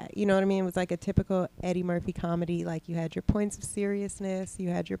like that. You know what I mean? It was like a typical Eddie Murphy comedy. You had your points of seriousness, you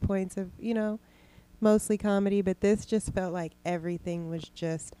had your points of, mostly comedy, but this just felt like everything was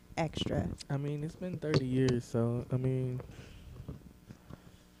just extra. I mean, it's been 30 years, so I mean,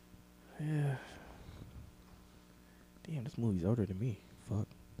 yeah. Damn, this movie's older than me. Fuck.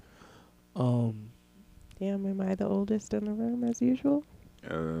 Damn, am I the oldest in the room as usual?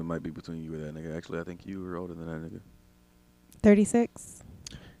 It might be between you and that nigga. Actually, I think you were older than that nigga. 36.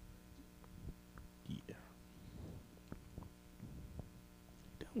 Yeah.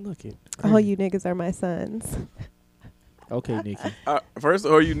 Don't look it. All you niggas are my sons. Okay, Nikki. First,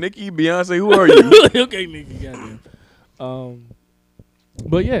 are you Nikki? Beyonce? Who are you? Okay, Nikki. Goddamn.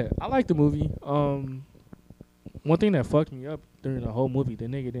 But yeah, I like the movie. One thing that fucked me up during the whole movie, the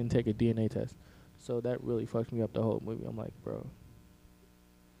nigga didn't take a DNA test. So that really fucked me up the whole movie. I'm like, bro.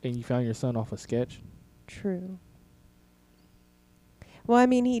 And you found your son off a sketch? True. Well, I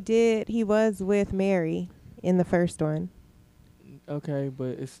mean, he was with Mary in the first one. Okay,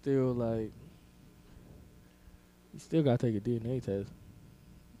 but it's still you still gotta take a DNA test.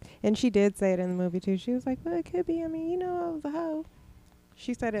 And she did say it in the movie too. She was like, well, it could be. I mean, I was a hoe.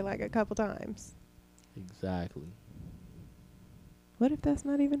 She said it a couple times. Exactly. What if that's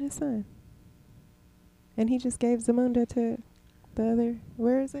not even his son? And he just gave Zamunda to the other.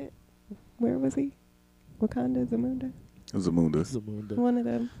 Where is it? Where was he? Wakanda, Zamunda? Zamunda. One of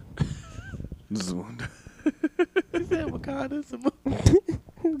them. Zamunda. He said Wakanda, Zamunda.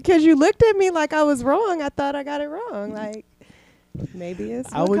 Because you looked at me like I was wrong. I thought I got it wrong. Maybe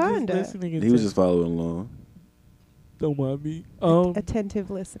it's I was just Wakanda. listening. He was just following along. Don't mind me. Attentive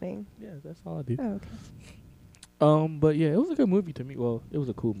listening. Yeah, that's all I do. Oh, okay. But yeah, it was a good movie to me. Well, it was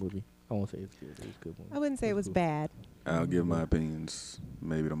a cool movie. I won't say it's good. It was a good movie. I wouldn't say it was cool. bad. I'll give my opinions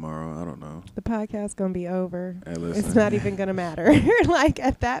maybe tomorrow. I don't know. The podcast's going to be over. Hey, listen. It's not even going to matter.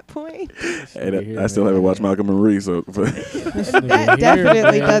 At that point. Hey, I still haven't watched Malcolm and Marie, so. That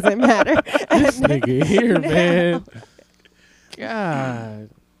definitely doesn't matter. This nigga here, man. God.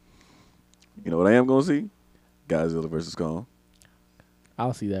 You know what I am going to see? Godzilla vs. Kong.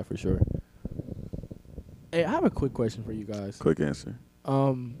 I'll see that for sure. Hey, I have a quick question for you guys. Quick answer.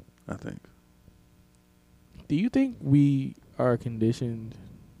 I think. Do you think we are conditioned,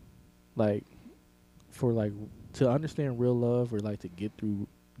 to understand real love or to get through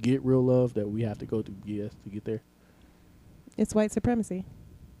get real love that we have to go through BS to get there? It's white supremacy.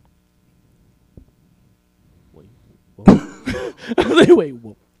 Wait, whoa. I was like, wait,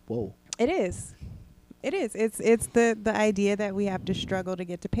 whoa. It is. It is. It's the idea that we have to struggle to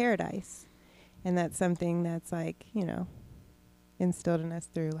get to paradise. And that's something that's like, instilled in us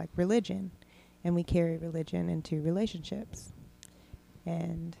through like religion. And we carry religion into relationships.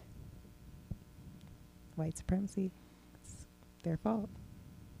 And white supremacy, it's their fault.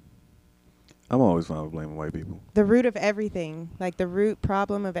 I'm always fine with blaming white people. The root of everything, like the root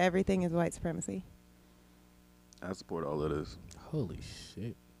problem of everything is white supremacy. I support all of this. Holy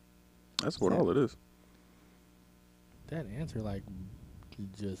shit. I support So- all of this. That answer, like,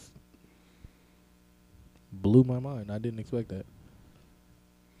 just blew my mind. I didn't expect that.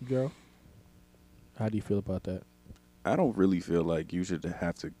 Girl, how do you feel about that? I don't really feel like you should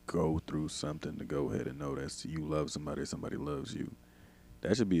have to go through something to go ahead and know that you love somebody or somebody loves you.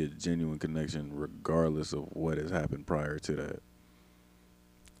 That should be a genuine connection regardless of what has happened prior to that.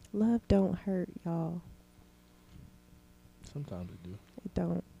 Love don't hurt, y'all. Sometimes it do. It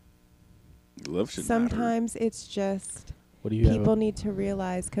don't. Love should not hurt. Sometimes it's just What do you people have? need to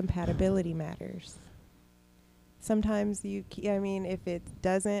realize compatibility matters. Sometimes if it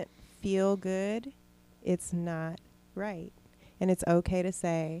doesn't feel good, it's not right. And it's okay to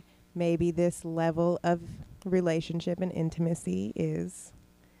say, maybe this level of relationship and intimacy is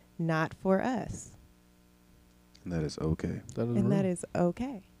not for us. And that is okay. That is And real. that is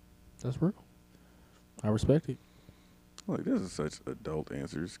okay. That's real. I respect it. Like, this is such adult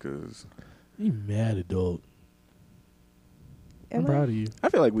answers because You mad adult. I'm Am I? proud of you. I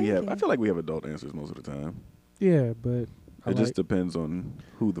feel like we Thank have you. adult answers most of the time. Yeah, but It just depends on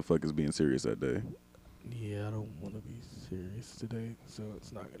who the fuck is being serious that day. yeah, I don't want to be serious today, so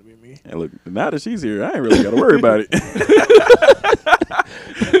it's not gonna be me. And look, now that she's here, I ain't really got to worry about it.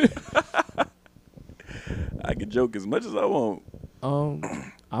 I can joke as much as I want.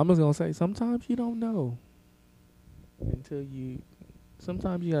 I'm just gonna say sometimes you don't know until you.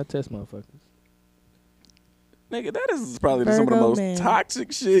 Sometimes you gotta test motherfuckers. Nigga, that is probably some of the Virgo most man.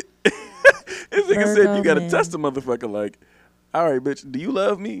 toxic shit. This nigga said Virgo you gotta man. test a motherfucker like, all right, bitch, do you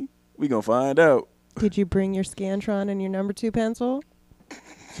love me? We gonna find out. Did you bring your Scantron and your number 2 pencil?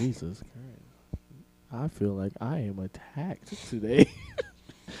 Jesus Christ. I feel like I am attacked today.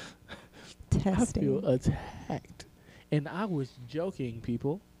 I Testing. feel attacked. And I was joking,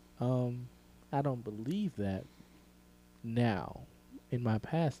 people. I don't believe that now. In my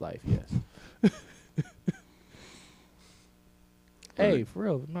past life, yes. Hey, for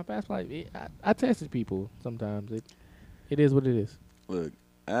real, in my past life, I tested people sometimes. It is what it is. Look,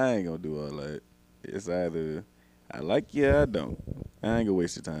 I ain't gonna do all that. It's either I like you or I don't. I ain't gonna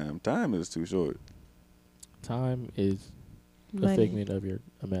waste your time. Time is too short. Time is a Money. figment of your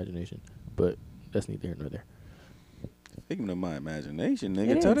imagination, but that's neither here nor there. Figment of my imagination,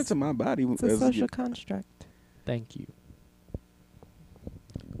 nigga. It Turn is. it to my body. It's a social construct. Thank you.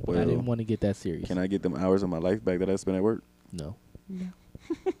 Well, I didn't want to get that serious. can I get them hours of my life back that I spent at work? No. No.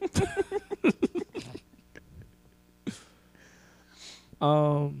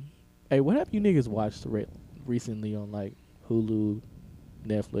 Hey, what have you niggas watched recently on like Hulu,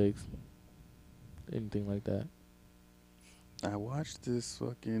 Netflix, anything like that? I watched this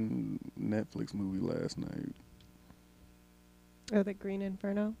fucking Netflix movie last night. Oh, the Green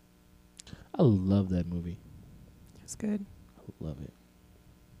Inferno? I love that movie. It's good. I love it.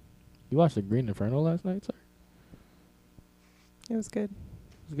 You watched The Green Inferno last night, sir? It was good.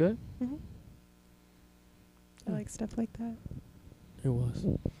 It was good? Hmm. I like stuff like that. It was.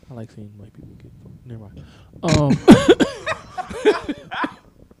 I like seeing white people get fucked. Never mind.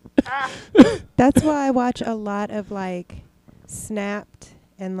 That's why I watch a lot of like Snapped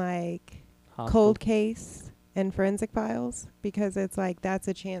and like Cold Case and Forensic Files, because it's like that's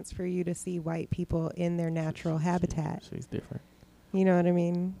a chance for you to see white people in their natural habitat. She's different. You know what I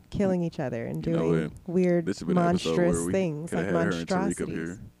mean? Killing each other and You know doing what? weird, This should be the episode monstrous where we things, coulda like had her and Tariq up monstrosities.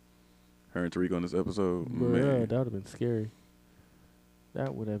 here. Her and Tariq on this episode. Bruh, Man, that would have been scary.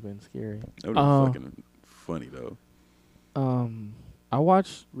 That would have been scary. that would have been fucking funny though. I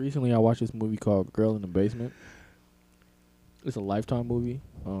watched this movie called Girl in the Basement. It's a Lifetime movie.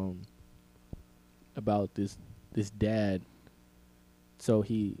 About this dad. So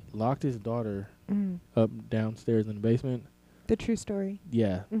he locked his daughter up downstairs in the basement. The true story.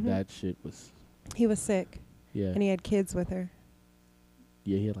 Yeah, Mhm. that shit was. He was sick Yeah, and he had kids with her.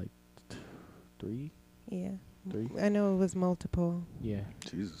 yeah, he had like 3. Yeah. 3. I know it was multiple. Yeah,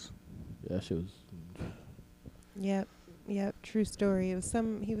 Jesus. that shit was. Yep. True story. It was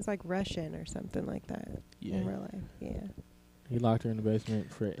he was like Russian or something like that in Yeah, real life. Yeah. He locked her in the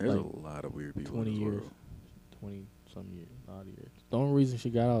basement for There's like a lot of weird people 20 in this years. world. 20-some years, odd years. The only reason she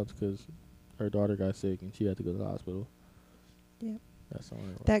got out is because her daughter got sick and she had to go to the hospital. Yep. That's the only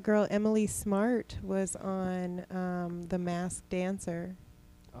reason. That girl Emily Smart was on The Masked Dancer.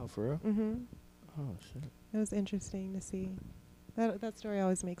 Oh, for real? Mm-hmm. Oh, shit. It was interesting to see. That story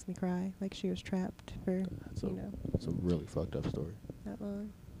always makes me cry. Like she was trapped for, That's you know, It's a really fucked up story. that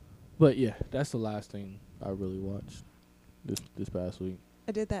long. But yeah, that's the last thing I really watched this past week.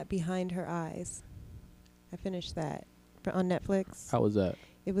 I did that Behind Her Eyes. I finished that on Netflix. How was that?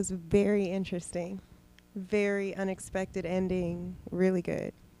 It was very interesting. Very unexpected ending. Really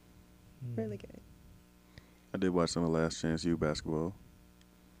good. Really good. I did watch some of Last Chance U basketball.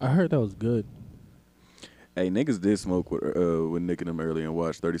 I heard that was good. Hey, niggas did smoke with Nick and them earlier and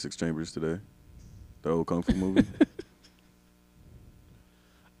watched 36 Chambers today. The old Kung Fu movie.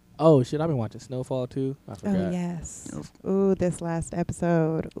 Oh shit! I've been watching Snowfall too. I forgot. Oh, yes. Yep. Ooh, this last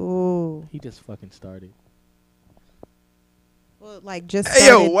episode. Ooh. He just fucking started. Well, like just Hey,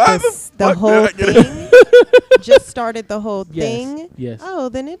 started yo, why the the fuck whole did I get thing. Just started the whole Yes. thing. Yes. Oh,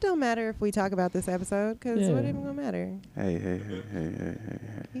 then it don't matter if we talk about this episode because Yeah. what even gonna matter? Hey.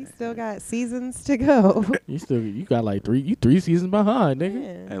 He still got seasons to go. You got like three seasons behind, nigga.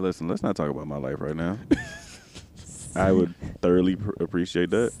 Yeah. Hey, listen, let's not talk about my life right now. I would thoroughly appreciate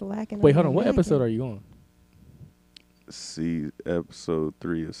that. Slacking Wait, hold on. What episode are you on? See episode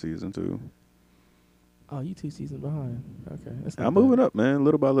 3 of season 2. Oh, you 2 seasons behind. Okay, that's not I'm bad. moving up, man,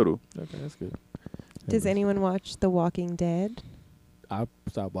 little by little. Okay, that's good. Does Anyways, anyone watch The Walking Dead? I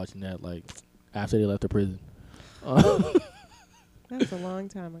stopped watching that like after they left the prison. That was a long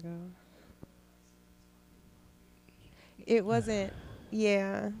time ago. It wasn't.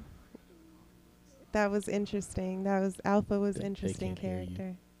 Yeah. That was interesting. Alpha was They interesting can't hear you.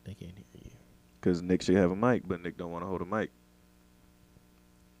 character. They can't hear you. Because Nick should have a mic, but Nick don't want to hold a mic.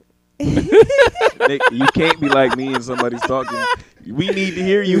 Nick, you can't be like me and somebody's talking. We need to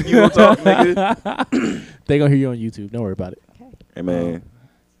hear you if you don't talk, nigga. They gonna hear you on YouTube. Don't worry about it. Okay. Hey, man.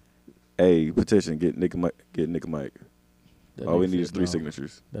 Hey, petition, get Nick a mic. Get Nick a mic. That All we nigga need is said 3 no.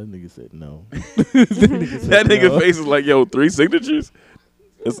 signatures. That nigga said no. That nigga face is like, yo, 3 signatures?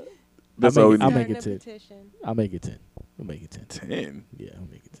 That's all we I'll need. make it Starting a 10. petition. I'll make it 10. I'll make it 10. 10. Yeah, I'll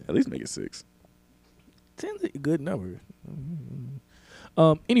make it 10. At least make it 6. 10's a good number.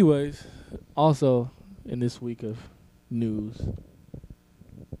 Anyways, also in this week of news,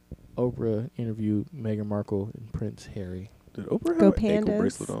 Oprah interviewed Meghan Markle and Prince Harry. Did Oprah Go have an ankle Pandas.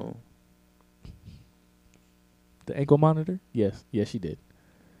 bracelet on? The ankle monitor? Yes, she did.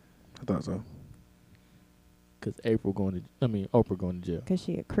 I thought so. Cause Oprah going to jail. Because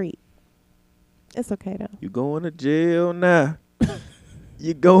she a creep. It's okay, though. You going to jail now.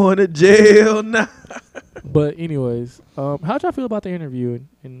 You going to jail now. But anyways, how'd y'all feel about the interview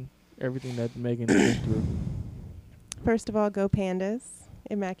and everything that Megan went through? First of all, go Pandas.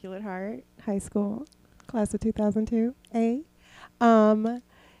 Immaculate Heart High School. Class of 2002. A.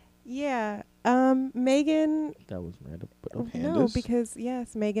 Yeah. Megan. That was random. But okay. No, Pandas? because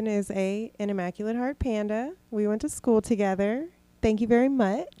yes, Megan is an Immaculate Heart Panda. We went to school together. Thank you very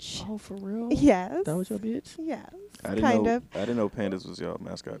much. Oh, for real? Yes. That was your bitch? Yes. I Kind of. didn't know Pandas was y'all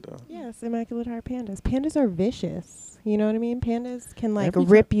mascot though. Yes, Immaculate Heart Pandas. Pandas are vicious. You know what I mean? Pandas can like Every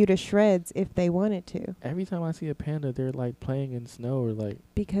rip you to shreds if they wanted to. Every time I see a panda, they're like playing in snow or like.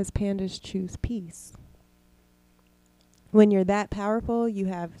 Because pandas choose peace. When you're that powerful, you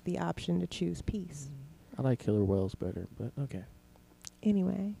have the option to choose peace. I like killer whales better, but okay.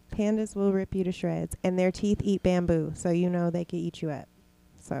 Anyway, pandas will rip you to shreds, and their teeth eat bamboo, so you know they can eat you up.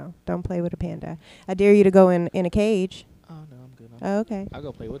 So don't play with a panda. I dare you to go in a cage. Oh no, I'm good. Oh, okay. I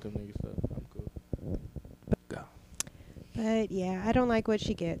go play with them niggas, so I'm cool. Go. But yeah, I don't like what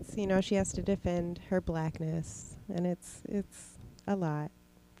she gets. You know, she has to defend her blackness, and it's a lot.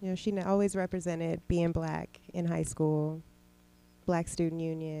 You know, she always represented being black in high school, Black Student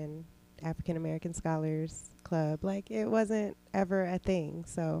Union, African American Scholars Club. Like, it wasn't ever a thing.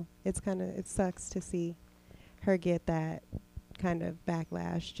 So it sucks to see her get that kind of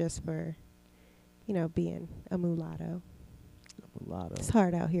backlash just for, you know, being a mulatto. Mulatto. It's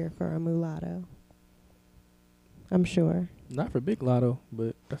hard out here for a mulatto. I'm sure. Not for Big Lotto,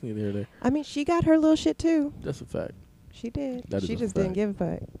 but that's neither here nor there. I mean, she got her little shit too. That's a fact. She did. That is She a just didn't fact. give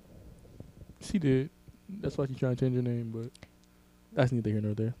a fuck. She did. That's why she's trying to change her name, but that's neither here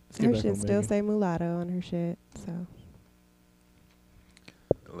nor there. Let's get Her back shit on still Megan. say mulatto on her shit. So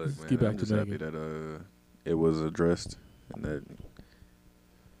Look, Let's man, get back I'm to just happy Megan. that it was addressed and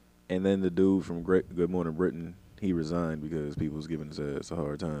then the dude from Good Morning Britain, he resigned because people was giving his ass a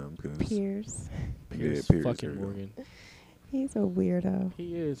hard time because Piers. Pierce Piers, fucking there you go. Morgan. He's a weirdo.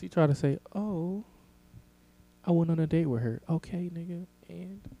 He is. He tried to say, "Oh, I went on a date with her." Okay, nigga.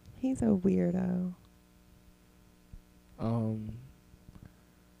 And He's a weirdo.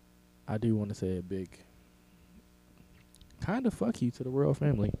 I do want to say a big kind of fuck you to the royal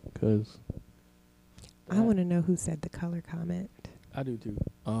family, because I want to know who said the color comment. I do too.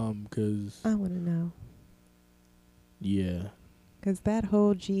 Because I want to know. yeah, Because that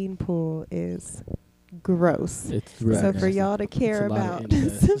whole gene pool is gross. it's really So for y'all to care It's a lot of about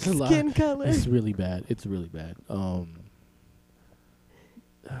incest. It's a some lot. skin color. It's really bad. It's really bad. I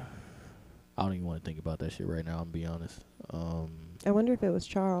don't even want to think about that shit right now. I'm gonna be honest. I wonder if it was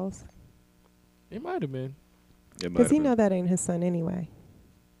Charles. It might have been. Because he know that ain't his son anyway.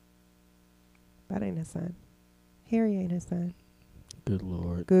 That ain't his son. Harry ain't his son. Good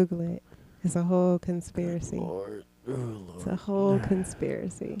Lord. Google it. It's a whole conspiracy. Lord. Oh, Lord. It's a whole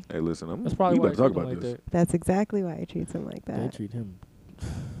conspiracy. Hey, listen, That's probably we why better I talk treat him about like this. that. That's exactly why he treats him like They that. treat him.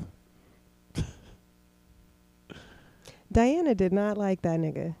 Diana did not like that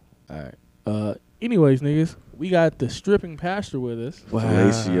nigga. All right. Anyways, niggas, we got the stripping pastor with us.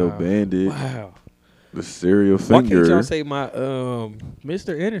 Fellatio Bandit, Wow. the serial Why finger. can't y'all say my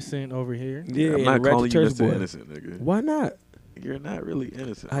Mr. Innocent over here. yeah, I'm not and Ratchet calling you Church Mr. boy. Innocent, nigga. Why not? You're not really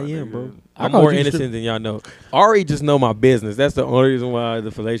innocent. I my am, nigga. bro. I I'm called more you innocent than y'all know. Ari just know my business. That's the only reason why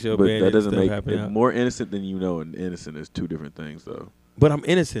the fellatio But bandit that doesn't stuff make happened it out. more innocent than you know, and innocent is two different things, though. But I'm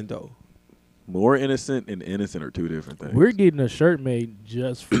innocent though. More innocent and innocent are two different things. We're getting a shirt made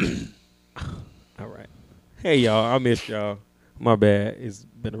just for you. All right. Hey y'all, I missed y'all. My bad. It's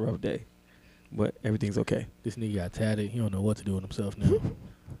been a rough day, but everything's okay. This nigga got tatted. He don't know what to do with himself now.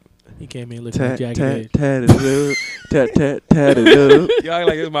 He came in looking like tat, Jagged tat, Edge. tatted up, tatted up. Y'all act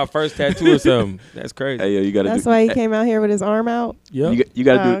like it's my first tattoo or something. That's crazy. Hey, yo, you gotta That's do. why he came out here with his arm out. Yep. You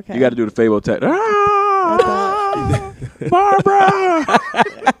gotta Oh, do. okay. You gotta do the Fabo tat. Ah, Barbara.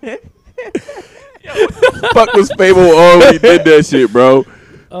 Fuck was Fabo already did that shit, bro.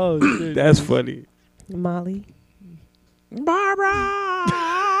 Oh, shit. That's funny. Molly. Barbara.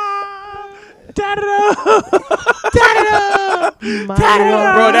 Tatted up. Molly,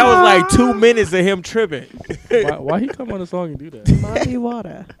 Bro, that was like 2 minutes of him tripping. Why he come on the song and do that? Molly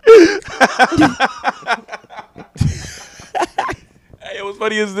Water. Hey, it was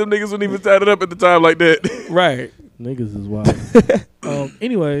funny as them niggas wouldn't even tatted up at the time like that. Right. Niggas is wild.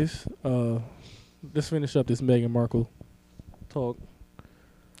 Anyways, let's finish up this Meghan Markle talk.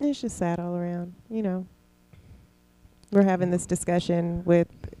 It's just sad all around, you know. We're having this discussion with,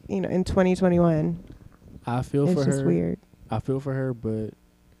 you know, in 2021. I feel It's for just her. weird. I feel for her, but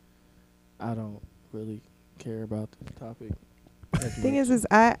I don't really care about this topic. Thing is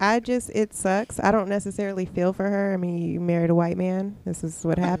I just, it sucks. I don't necessarily feel for her. I mean, you married a white man. This is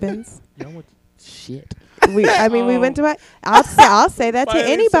what happens. Y'all want shit. We went to white. I'll say that to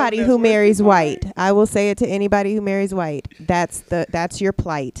Finally anybody something that's who worth marries it, white. I will say it to anybody who marries white. That's your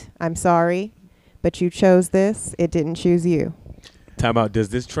plight. I'm sorry, but you chose this. It didn't choose you. Time out. Does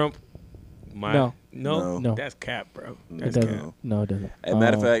this trump my No. No? No. That's cap, bro. It That's doesn't. cap. No, it doesn't. As a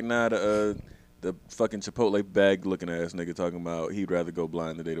matter of fact, nah, the fucking Chipotle bag looking ass nigga talking about he'd rather go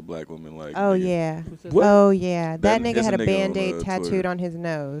blind than date a black woman. Like, Oh nigga. yeah. What? Oh yeah. That That- nigga there's had a a nigga on, Band-Aid tattooed Twitter. on his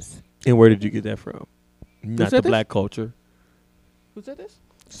nose. And where did you get that from? Not said the this? black culture. Who said this?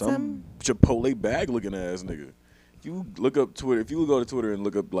 Some Chipotle bag looking ass nigga. If you look up Twitter, if you go to Twitter and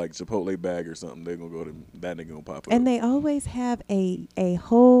look up like Chipotle bag or something, they're gonna go to that nigga gonna pop up. And they always have a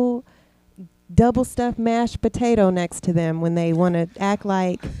whole double stuffed mashed potato next to them when they want to act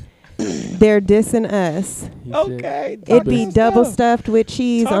like they're dissing us. Okay. It'd be double stuffed with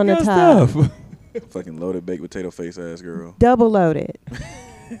cheese on the top. fucking loaded baked potato face ass girl. Double loaded.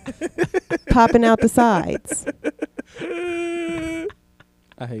 Popping out the sides.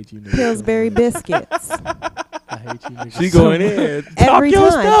 I hate you, niggas. Pillsbury biscuits. I hate you, niggas. She going in. Every Talk your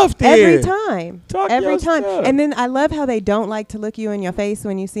time. stuff then. Every time. Talk Every your time. stuff. And then I love how they don't like to look you in your face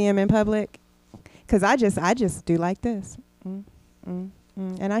when you see them in public. Because I just do like this.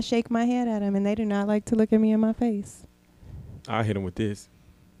 And I shake my head at them, and they do not like to look at me in my face. I'll hit him with this.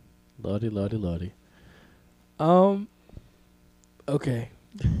 Lordy, lordy, lordy. Okay.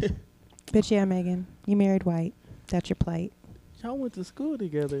 But yeah, Megan, you married white. That's your plight. Y'all went to school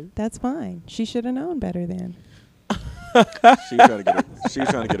together. That's fine. She should have known better then. She's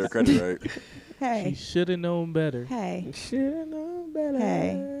trying to get her credit right. She Hey. should have known better. Hey. Should have known better.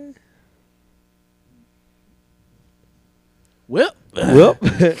 Hey. Well, Well,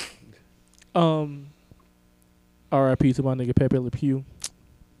 R.I.P. to my nigga Pepe Le Pew.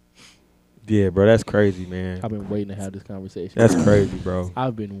 Yeah, bro, that's crazy, man. I've been waiting to have this conversation. That's crazy, bro.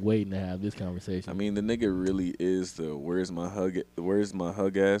 I've been waiting to have this conversation. I mean, the nigga really is the where's my hug ass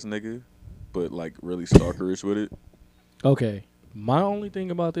nigga, but like really stalkerish with it. Okay, my only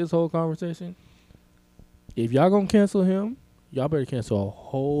thing about this whole conversation, if y'all gonna cancel him, y'all better cancel a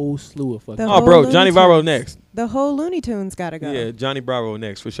whole slew of fucking. The Oh, whole bro, Looney Johnny Bravo Tunes. next. The whole Looney Tunes gotta go. Yeah, Johnny Bravo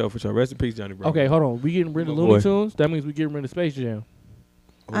next, for sure, for sure. Rest in peace, Johnny Bravo. Okay, hold on. We getting rid of My Looney boy. Tunes. That means we getting rid of Space Jam.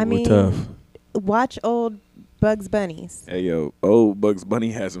 I Ooh, mean, tough. watch old Bugs Bunnies. Hey yo, old Bugs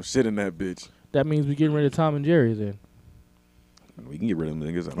Bunny has some shit in that bitch. That means we getting rid of Tom and Jerry then. We can get rid of them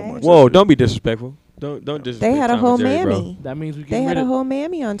niggas. I don't Okay. watch. Whoa, that shit. don't be disrespectful. Don't disrespect. They had a Tom whole and Jerry, bro. mammy. That means we They getting had rid a of. whole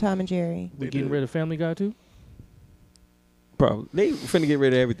mammy on Tom and Jerry. We They getting did. rid of Family Guy too. Bro, they finna get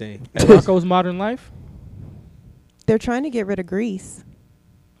rid of everything. Rocco's Modern Life. They're trying to get rid of Grease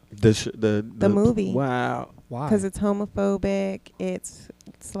The movie. Wow. Why? because it's homophobic. It's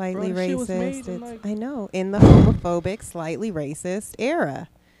slightly Bro, that shit was made racist. in, It's, like- I know, in the homophobic, slightly racist era.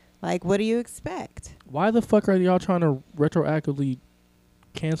 Like, what do you expect? Why the fuck are y'all trying to retroactively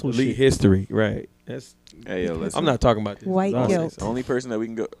cancel Elite shit? history, right? That's. Hey yo, listen. I'm not talking about this. White Nonsense. guilt. The only person that we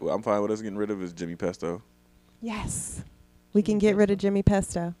can go, I'm fine with us getting rid of is Jimmy Pesto Yes, we can get rid of Jimmy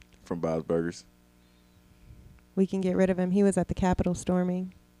Pesto. from Bob's Burgers. We can get rid of him. He was at the Capitol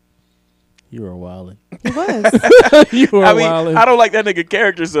storming. You were wildin'. He was. You were I mean, wildin'. I don't like that nigga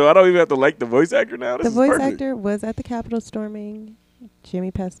character, so I don't even have to like the voice actor now. This The is voice perfect. actor was at the Capitol storming.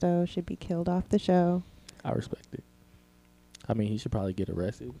 Jimmy Pesto should be killed off the show. I respect it. I mean, he should probably get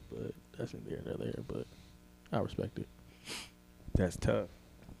arrested, but that's in there, but I respect it. That's tough.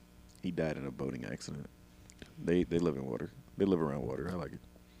 He died in a boating accident. They live in water. They live around water. I like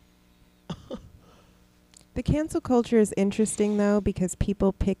it. The cancel culture is interesting, though, because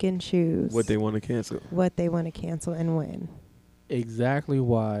people pick and choose What they want to cancel. what they want to cancel and when. Exactly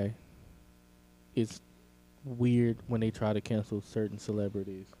why it's weird when they try to cancel certain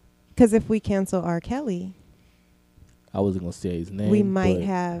celebrities. Because if we cancel R. Kelly, I wasn't gonna say his name. we might but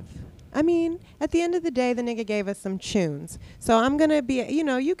have. I mean, at the end of the day, the nigga gave us some tunes. So I'm gonna be,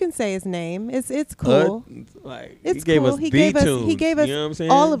 you can say his name. It's cool. Like It's he gave cool. us He the gave us- tunes. he gave us You know what I'm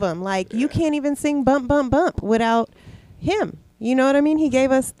saying? All of them. Like, you can't even sing Bump, Bump, Bump without him. You know what I mean? He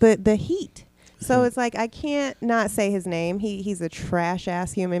gave us the heat. So it's like, I can't not say his name. He's a trash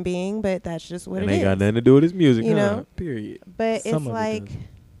ass human being, but that's just what And it ain't is. got nothing to do with his music, You huh? know? Period. But Some it's of it like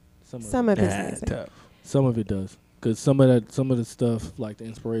does. some of his Nah, music. tough. Some of it does, because some of the stuff, like the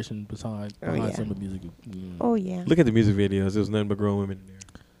inspiration behind Oh, yeah. some of the music. Oh yeah. Look at the music videos. There was nothing but grown women in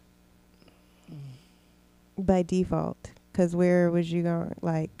there. By default, because where was you going?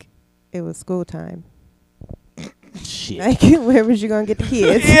 Like, it was school time. Shit. Like, where was you gonna get the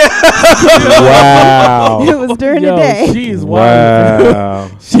kids? Wow. It was during Yo, the day. she is wild.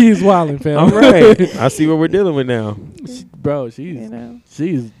 Wow. She's wilding, fam. All right. I see what we're dealing with now. Bro, You she's know.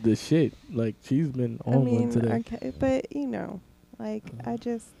 the shit. Like, she's been on I one mean, today. okay, but like,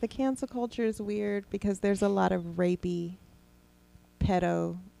 the cancel culture is weird because there's a lot of rapey,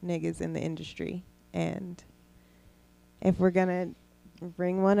 pedo niggas in the industry, and if we're gonna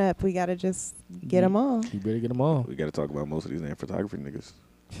bring one up, we gotta just get them all. You better get them all. We got to talk about most of these damn photography niggas.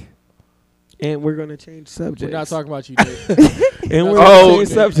 And we're gonna change subjects. We're not talking about you, Dave. And we're Oh, gonna change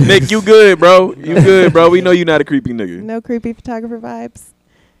subjects. Nick, you good, bro? You good, bro? We know you not a creepy nigga. No creepy photographer vibes.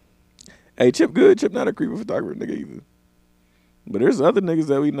 Hey, Chip good. Chip not a creepy photographer nigga either. But there's other niggas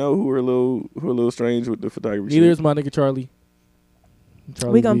that we know who are a little strange with the photography. Neither shit. is my nigga Charlie.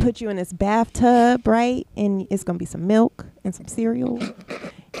 We gonna put you in this bathtub, right? And it's gonna be some milk and some cereal,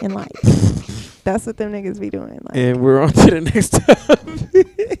 and like, that's what them niggas be doing. Like, And we're on to the next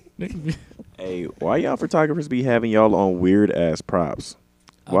topic. Hey, why y'all photographers be having y'all on weird ass props?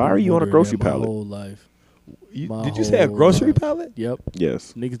 Why are you on a grocery my pallet? whole life. My Did you say a whole grocery life. pallet? Yep.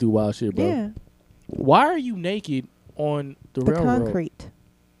 Yes. Niggas do wild shit, bro. yeah, Why are you naked on the the railroad? concrete.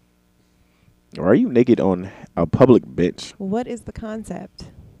 Or are you naked on a public bench? What is the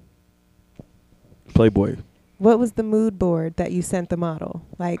concept? Playboy. What was the mood board that you sent the model?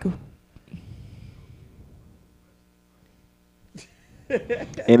 Like,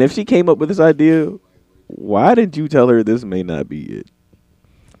 And if she came up with this idea, why didn't you tell her this may not be it?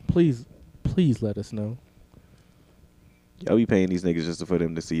 Please let us know. Y'all be paying these niggas just for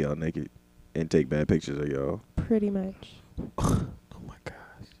them to see y'all naked and take bad pictures of y'all. pretty much. Oh my gosh.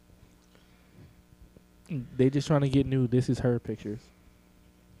 They just trying to get new. This is her pictures.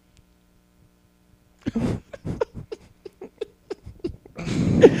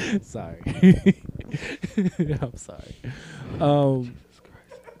 Sorry. I'm sorry.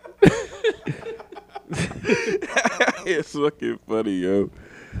 It's fucking funny, yo.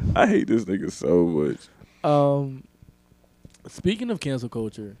 I hate this nigga so much. Speaking of cancel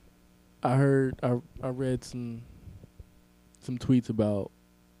culture, I read some tweets about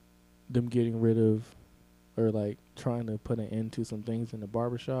them getting rid of or like trying to put an end to some things in the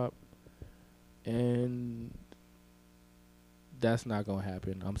barbershop, and that's not gonna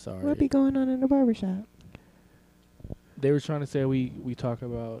happen. I'm sorry. What be going on in the barbershop? They were trying to say we talk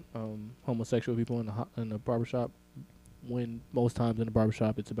about homosexual people in the barbershop when most times in the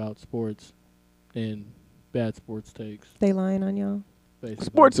barbershop it's about sports and bad sports takes. They lying on y'all? Basically.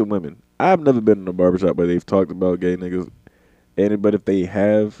 Sports and women. I've never been in a barbershop where they've talked about gay niggas. But if they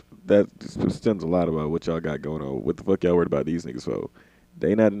have, that stems a lot about what y'all got going on. What the fuck y'all worried about these niggas for?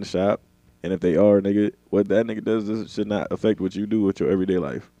 They not in the shop. And if they are, nigga, what that nigga does this should not affect what you do with your everyday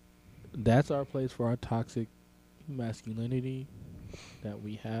life. That's our place for our toxic masculinity that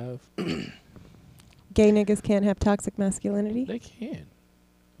we have. Gay niggas can't have toxic masculinity? They can.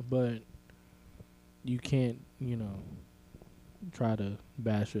 But you can't, try to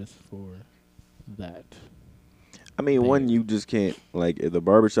bash us for that. I mean, one, you just can't, like, if the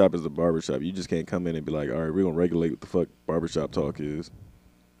barbershop is the barbershop. You just can't come in and be like, all right, we're going to regulate what the fuck barbershop talk is.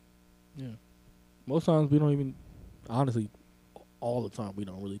 Yeah. Most times we don't even, honestly, all the time we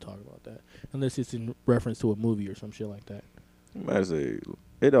don't really talk about that. Unless it's in reference to a movie or some shit like that. I might say,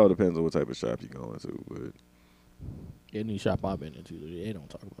 it all depends on what type of shop you're going to, but any shop I've been into, they don't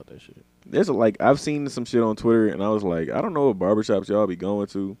talk about that shit. there's I've seen some shit on Twitter, and I was like, I don't know what barbershops y'all be going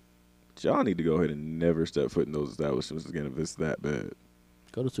to. But y'all need to go ahead and never step foot in those establishments again if it's that bad.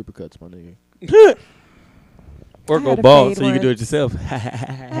 Go to Supercuts, my nigga. Or I go had a bald fade so you can do it once. yourself. I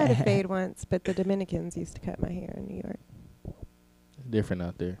had a fade once, but the Dominicans used to cut my hair in New York. It's different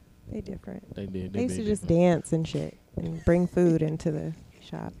out there. They different. They did. They used to big just different. dance and shit and bring food into the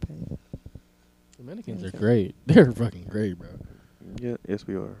shop. And Dominicans are Amazing. great. They're fucking great, bro. Yeah, yes,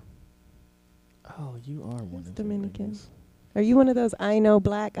 we are. Oh, you are one Who's of them Dominican? niggas. are you one of those I know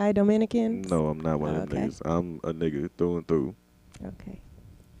black, I Dominicans? No, I'm not one of them Okay. niggas. I'm a nigga through and through. Okay.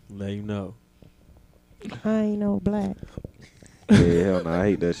 Let you know. I know black. Yeah, hell no, I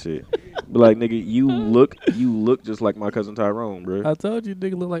hate that shit. But like, nigga, you look just like my cousin Tyrone, bro. I told you,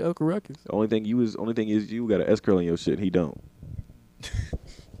 nigga, look like Uncle Ruckus. The only thing is you got an S curl in your shit. He don't.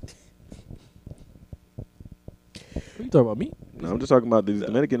 What you talking about, me? No, I'm just talking about these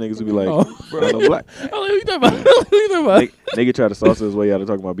Dominican niggas who be like, Oh. I know black. I don't know what you talking about. What you talking about? Nigga try to sauce his way out of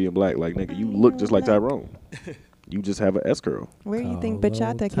talking about being black. Like, nigga, you look just like Tyrone. You just have an S curl. Where do you think Carlo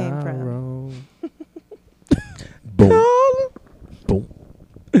bachata came from? Tyrone. Boom. Boom.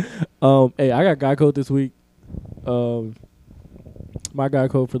 Hey, I got guy code this week. My guy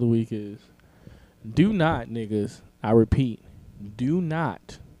code for the week is: do not, niggas. I repeat, do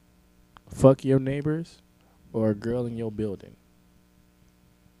not fuck your neighbors or a girl in your building.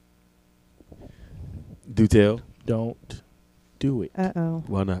 Do tell. Don't do it. Uh-oh.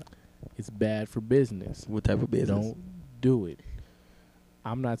 Why not? It's bad for business. What type of business? Don't do it.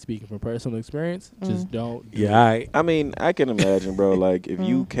 I'm not speaking from personal experience. Just don't. Do Yeah, it. I mean, I can imagine, bro. Like, if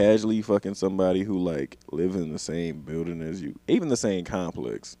you casually fucking somebody who like live in the same building as you, even the same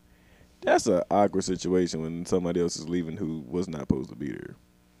complex, that's an awkward situation when somebody else is leaving who was not supposed to be there.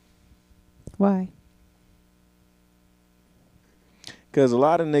 Why? Because a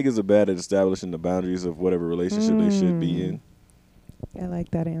lot of niggas are bad at establishing the boundaries of whatever relationship they should be in. I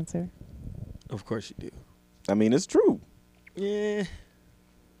like that answer. of course you do. I mean, it's true. Yeah.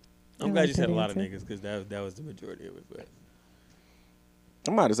 I I'm glad like you said that a lot of answer. niggas because that was the majority of it. But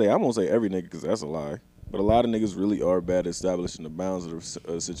I'm about to say, I won't say every nigga because that's a lie. But a lot of niggas really are bad at establishing the bounds of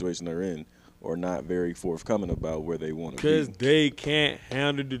the situation they're in, or not very forthcoming about where they want to because be. they can't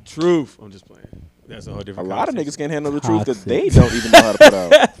handle the truth. I'm just playing. That's a whole A different lot of conversation. niggas can't handle the truth that Toxic. they don't even know how to put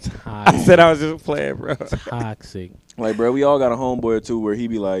out. I Toxic. said I was just playing, bro. Toxic. Like, bro, we all got a homeboy or two where he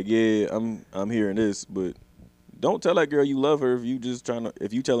be like, yeah, I'm hearing this, but don't tell that girl you love her if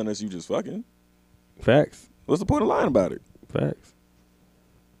you telling us you just fucking. Facts. What's the point of lying about it? Facts.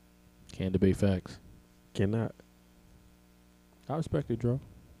 Can't debate facts. Cannot. I respect it, Dro.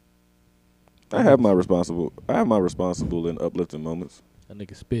 I have my responsible and uplifting moments. That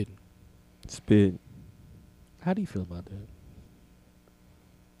nigga spitting. Spit. How do you feel about that?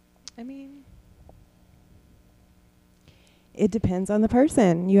 I mean, it depends on the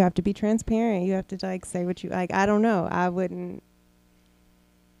person. You have to be transparent. You have to like say what you like. I don't know. I wouldn't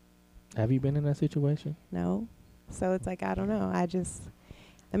Have you been in that situation? know. So it's like I don't know.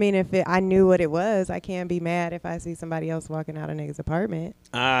 I mean, if I knew what it was, I can't be mad if I see somebody else walking out of nigga's apartment.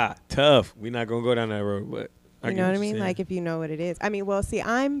 Tough. We're not gonna go down that road, but You know what I mean? Like if you know what it is. I mean, well, see,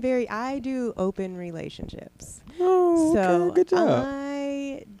 I do open relationships. Oh, So okay, good job.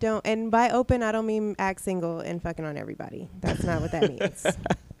 I don't, and by open, I don't mean act single and fucking on everybody. That's not what that means.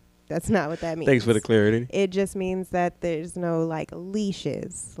 That's not what that means. Thanks for the clarity. It just means that there's no like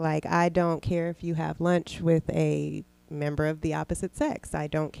leashes. Like, I don't care if you have lunch with a member of the opposite sex. I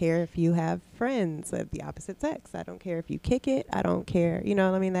don't care if you have friends of the opposite sex. I don't care if you kick it. I don't care. You know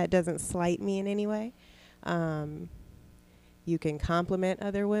what I mean? That doesn't slight me in any way. You can compliment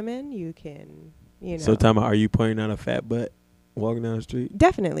other women. You can, you know. So, Tama, are you pointing out a fat butt walking down the street?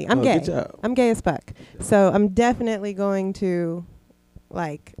 Definitely. I'm gay. Good job. I'm gay as fuck. So I'm definitely going to,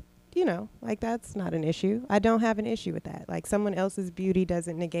 like, you know, like, that's not an issue. I don't have an issue with that. Like, someone else's beauty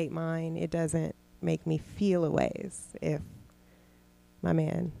doesn't negate mine. It doesn't make me feel a ways if my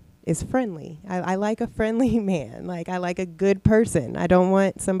man is friendly. I like a friendly man. Like, I like a good person. I don't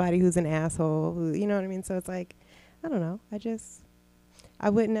want somebody who's an asshole, who, you know what I mean? So it's like, I don't know. I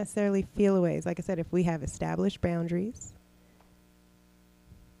wouldn't necessarily feel a ways. Like I said, if we have established boundaries.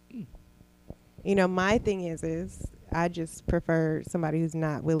 You know, my thing is I just prefer somebody who's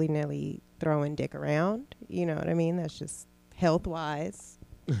not willy-nilly throwing dick around. You know what I mean? That's just health-wise.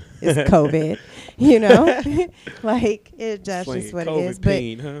 It's COVID, you know? Like, that's just what it is.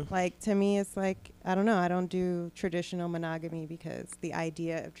 Pain, but, huh? like, to me, it's like, I don't know. I don't do traditional monogamy because the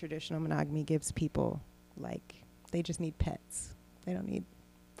idea of traditional monogamy gives people, like, they just need pets. They don't need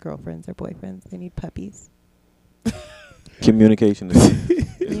girlfriends or boyfriends. They need puppies. Communication is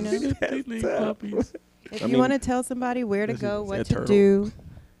You know? Puppies. If I you mean- want to tell somebody where to This go, is what a to turtle. do,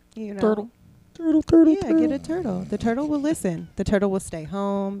 you know. Turtle. Yeah, get a turtle. The turtle will listen. The turtle will stay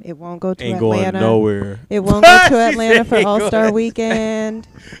home. It won't go to Ain't Atlanta. going nowhere. It won't go to She Atlanta said for ain't All-Star going- Weekend.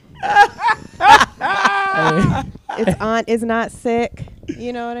 Its aunt is not sick.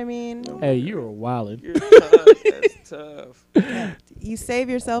 You know what I mean? Hey, you were wildin'. You're tough. That's tough. You save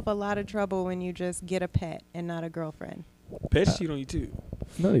yourself a lot of trouble when you just get a pet and not a girlfriend. Pets cheat on you too.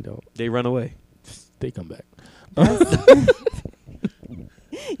 No, they don't. They run away. They come back.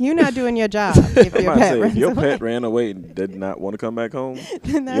 You're not doing your job if I'm your about to pet say, if runs your away. pet ran away and did not want to come back home,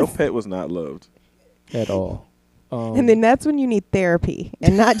 Then your that's- pet was not loved. At all. And then that's when you need therapy,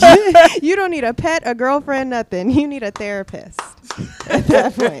 and not just, you don't need a pet, a girlfriend, nothing. You need a therapist at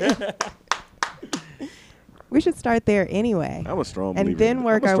that point. We should start there anyway, I'm a strong and believer. then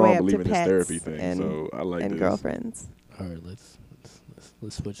work I'm a our strong way up to believer in this pets therapy thing. and, So I like and this. girlfriends. all right, let's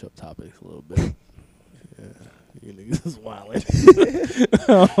switch up topics a little bit. Yeah, you niggas is wildin'.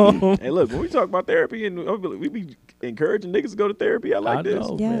 Hey, look, when we talk about therapy and we be encouraging niggas to go to therapy, I like I this.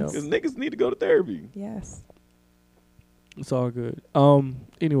 know, Yes. Because man. niggas need to go to therapy. Yes. It's all good.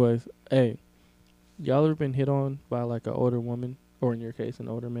 Anyways, hey, y'all ever been hit on by like an older woman, or in your case, an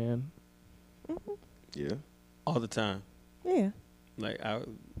older man? Yeah. All the time. Yeah.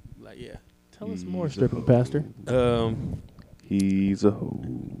 Yeah. Tell us more, He's a stripping hoe. pastor. He's a hoe.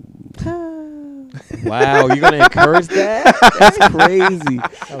 Wow, you're gonna encourage that? That's crazy.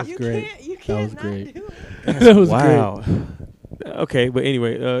 That was great. You That was not great. do it. That was Wow. Okay, but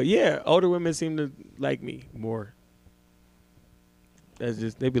anyway, yeah, older women seem to like me more. That's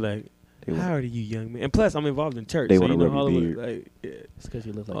just they be like, They "How old are you, young man?" And plus, I'm involved in church, They so wanna you know rub your all of beard. it. Like, yeah. It's because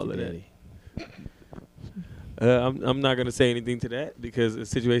you look like All your of that. daddy. I'm not gonna say anything to that because a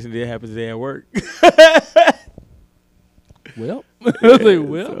situation did happen today at work. Well, I was like,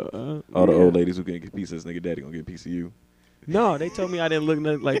 well, So, All the yeah. old ladies who can't get a piece of this nigga daddy gonna get a piece of you. No, they told me I didn't look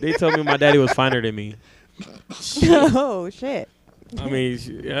nothing like. They told me my daddy was finer than me. Oh shit. I mean,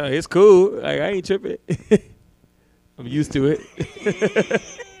 yeah, it's cool. Like, I ain't tripping. I'm used to it.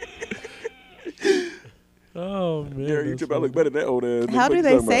 oh man, Yeah, you that's trip. I look funny. better than that old ass. How What do you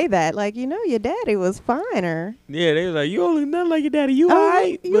they talking say about? that? Like, you know, your daddy was finer. Yeah, they was like, you don't look nothing like your daddy. You Oh,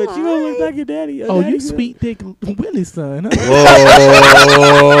 alright, you but you don't look alright. like your daddy. Your Oh, daddy you good." sweet dick Willie's son, huh?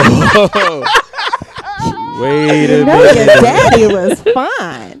 Whoa. Wait a You know, your minute. daddy was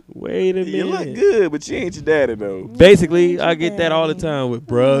fine. Wait a You look minute. good, but you ain't your daddy though. Basically, Your I get that all the daddy. time with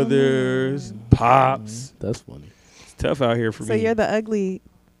brothers, pops. That's funny. It's tough out here for So me. you're the ugly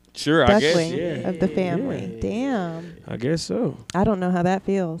Sure, I guess. duckling Yeah. of the family. Yeah. Damn. I guess so. I don't know how that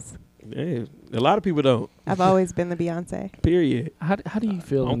feels. Yeah. A lot of people don't. I've always been the Beyonce. Period. How do you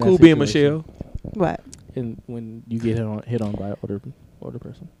feel? I'm in that cool being situation? Michelle. What? And when you get hit on by an older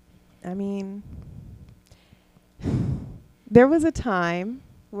person. I mean, there was a time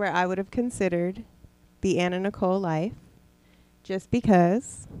where I would have considered the Anna Nicole life just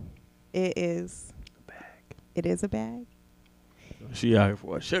because it is a bag. It is a bag. She out here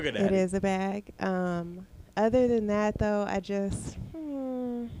for a sugar daddy. It is a bag. Other than that, though, I just,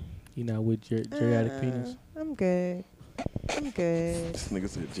 You know, with your geriatric penis. I'm good. I'm good. This nigga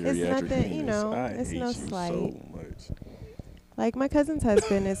said geriatric nothing, penis. you know, I it's hate no you slight. so much. Like my cousin's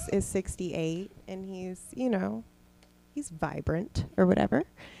husband is 68, and he's, he's vibrant or whatever,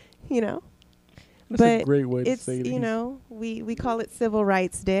 That's but a great way to it's, say it. we call it civil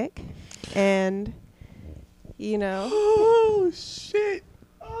rights dick, and Oh shit!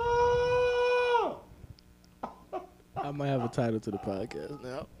 Oh! I might have a title to the podcast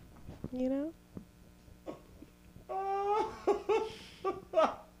now.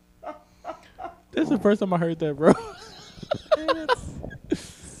 This is the first time I heard that, bro. And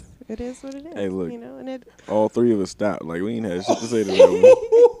it is what it is. Hey, look. And it All three of us stopped. Like, we ain't had shit to say to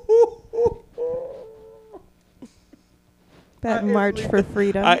that that march for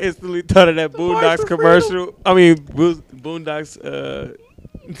freedom. I instantly thought of that Boondocks commercial. I mean, Boondocks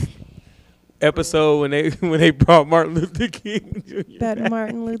episode when they brought Martin Luther King Jr. that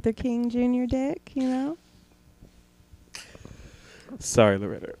Martin Luther King Jr. dick, Sorry,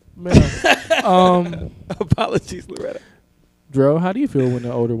 Loretta. Man, Apologies, Loretta. Dro, how do you feel when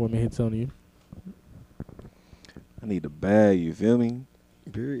the older woman hits on you? I need a bag, you feel me?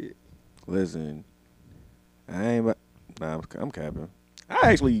 Period. Listen, I ain't about, nah, I'm capping.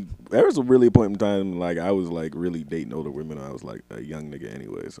 There was a really point in time, like, I was, like, really dating older women when I was, like, a young nigga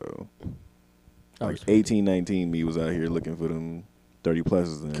anyway, so. Like, 18, 19, me was out here looking for them 30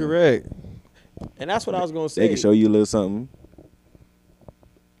 pluses. Then. Correct. And that's what I was going to say. They can show you a little something.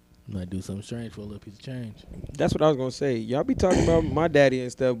 Might do something strange for a little piece of change. That's what I was going to say. Y'all be talking about my daddy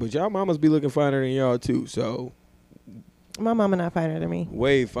and stuff, but y'all mamas be looking finer than y'all, too, so. My mama not finer than me.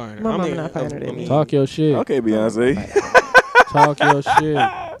 Way finer. My mama not finer than me. Talk your shit. Okay, Beyonce. Talk your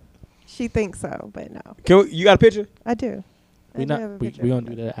shit. She thinks so, but no. You got a picture? I do. We I do have a we picture. gonna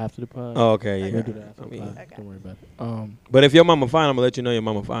do that after the pod. Oh, okay, yeah. We'll do that after I the mean, pod. Okay. Don't worry about it. But if your mama fine, I'm going to let you know your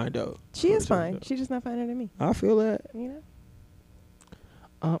mama fine, though. She is fine. She's just not finer than me. I feel that.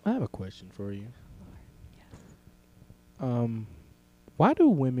 I have a question for you. Why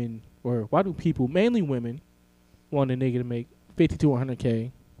do people, mainly women, want a nigga to make 50 to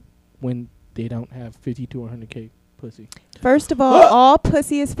 100K when they don't have 50 to 100K pussy? First of all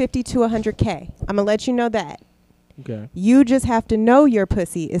pussy is 50 to 100K. I'm gonna let you know that. Okay. You just have to know your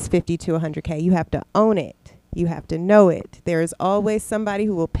pussy is 50 to 100K. You have to own it. You have to know it. There is always somebody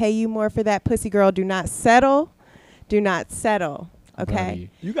who will pay you more for that pussy, girl. Do not settle. Do not settle. Okay.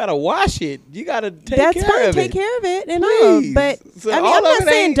 You got to wash it. You got to take That's care fine. of Take it. care of it and all. Please. But So I mean, all I'm of not it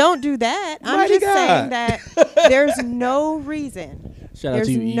saying ain't don't do that. I'm mighty just saying God. that there's no reason. Shout out There's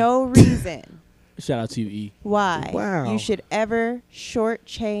to you, no reason Shout out to you, E. why Wow. you should ever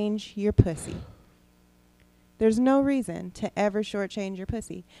shortchange your pussy. There's no reason to ever shortchange your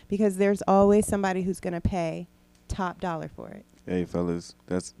pussy because there's always somebody who's gonna pay top dollar for it. Hey, fellas,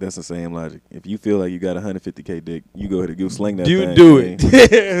 that's the same logic. If you feel like you got 150K dick, you go ahead and sling that You thing. do man.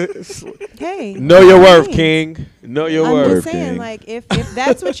 it. Hey, Know your by all worth, means. King. Know your I'm worth. just saying, King. like, if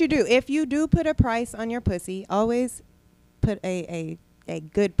that's what you do, if you do put a price on your pussy, always put a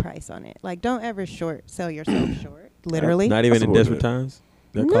good price on it. Like, don't ever sell yourself short. Literally. Not even in support desperate that. times.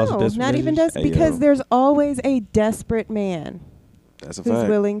 That causes No, desperate not even measures? desperate. Because yo. there's always a desperate man That's a who's fact.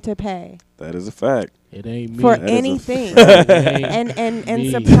 willing to pay That is a fact. It ain't me. for That is a anything. It ain't and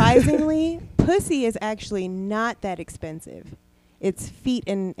me. surprisingly, pussy is actually not that expensive. It's feet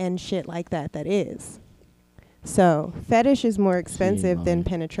and shit like that is. So fetish is more expensive than lying.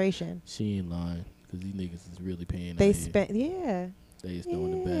 penetration. She ain't lying because these niggas is really paying. They out here. spend They just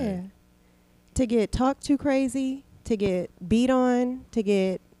throwing the bag. to get talked to crazy, to get beat on, to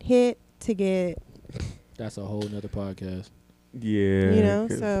get hit, to get That's a whole nother podcast. Yeah.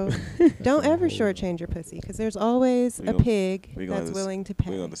 So don't ever shortchange your pussy because there's always We a gon- pig we gonna that's have this- willing to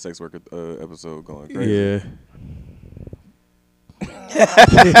We pay. on the sex worker episode going crazy. Yeah.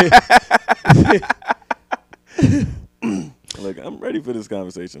 Look, I'm ready for this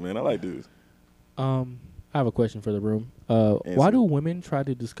conversation, man. I like this. I have a question for the room. Why Answer. do women try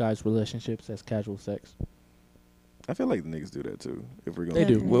to disguise relationships as casual sex? I feel like the niggas do that too. If we're gonna They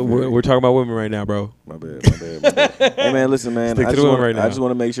do. be We're talking about women right now, bro. My bad. Hey man, listen, man. Stick I to just the want one right now. I just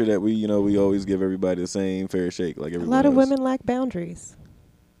want to make sure that we always give everybody the same fair shake, like A everybody. lot of else. women lack boundaries.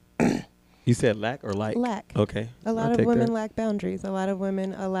 You said lack or like? Lack. Okay. A lot I'll of take women that. lack boundaries. A lot of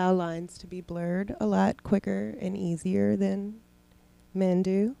women allow lines to be blurred a lot quicker and easier than men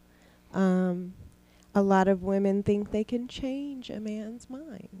do. A lot of women think they can change a man's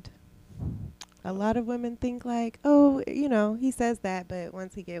mind. A lot of women think like, oh, he says that, but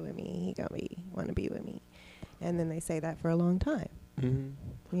once he get with me, he want to be with me. And then they say that for a long time.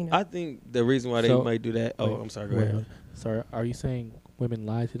 Mm-hmm. I think the reason why they So- might do that. Oh, Wait, I'm sorry. Go wait, ahead. Sorry, are you saying women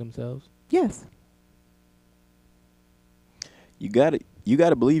lie to themselves? Yes. You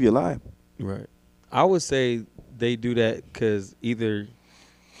gotta believe your lie. Right. I would say they do that because either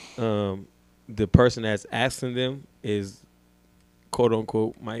the person that's asking them is quote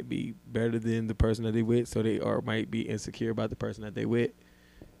unquote might be better than the person that they with, so they might be insecure about the person that they with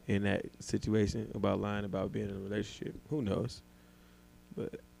in that situation, about lying about being in a relationship. Who knows?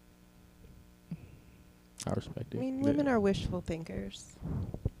 But I respect I it. mean, women are wishful thinkers.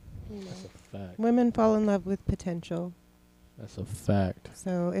 You know, That's a fact. women fall in love with potential. That's a fact.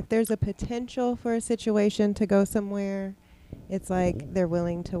 So if there's a potential for a situation to go somewhere, it's like they're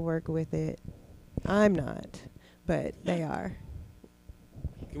willing to work with it. I'm not, but they are.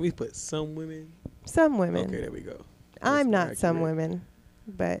 can we put some women? Some women. Okay, there we go. I'm That's not some accurate. women,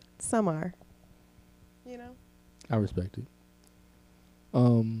 but some are. You know? I respect it.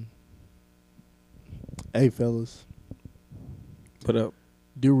 Hey fellas, Put up.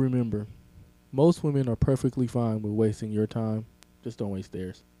 do remember, most women are perfectly fine with wasting your time. Just don't waste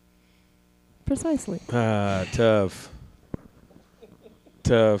theirs. Precisely. Tough.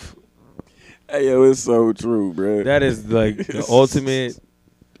 Tough. Hey yo, it's so true, bro. That is like the ultimate.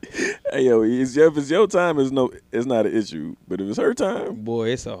 Hey yo, if it's your time, it's not an issue. But if it's her time, Boy,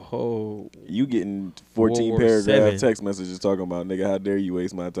 it's a whole. you getting 14 World War paragraph VII. text messages talking about, nigga, how dare you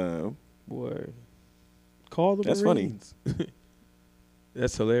waste my time? Boy. Call the That's funny. Marines.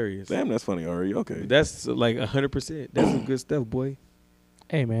 That's hilarious. Damn, that's funny, Ari. Okay. That's like 100%. That's some good stuff, boy.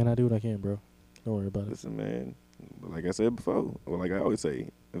 Hey man, I do what I can, bro. Don't worry about it. Listen, man, like I said before, or like I always say,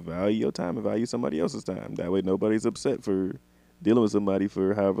 value your time and value somebody else's time. That way nobody's upset for dealing with somebody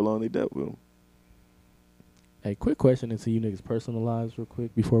for however long they dealt with them. Hey, quick question into you niggas' personal lives real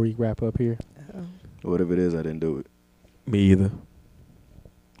quick before we wrap up here. Whatever it is, I didn't do it. Me either.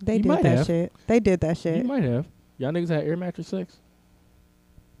 They You did might that have. shit. They did that You shit. might have. Y'all niggas had air mattress sex?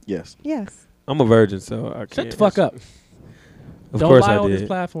 Yes. Yes. I'm a virgin, so I can't. Shut the fuck up. Of Don't course lie I on this did.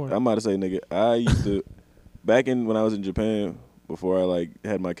 platform. I'm about to say, nigga, I used to, back in when I was in Japan, before I like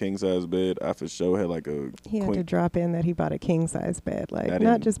had my king size bed, I for sure had like a He had to queen. drop in that he bought a king size bed. Like, I not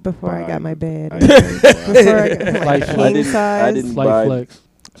didn't just before I buy- got my bed. I Before I got Like, like I king didn't- size. I didn't Slight buy- flex.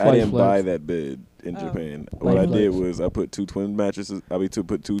 I Slight didn't flex. buy that bed in Oh. Japan. Light What I did flex. was I put two twin mattresses.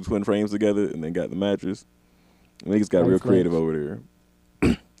 Put two twin frames together and then got the mattress. Niggas got Light real flex. creative over there.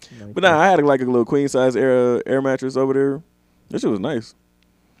 Like But nah, I had like a little queen size air mattress over there. That shit was nice.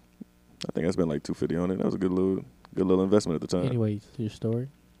 I think I spent like $250 on it. That was a good little investment at the time. Anyways, your story.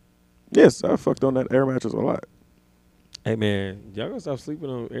 Yes, I fucked on that air mattress a lot. Hey man, y'all gonna stop sleeping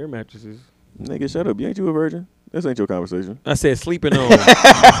on air mattresses? Nigga, shut up. You ain't you a virgin? This ain't your conversation. I said sleeping on.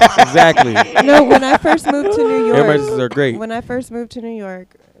 Exactly. No, when I first moved to New Air York, mattresses are great. when I first moved to New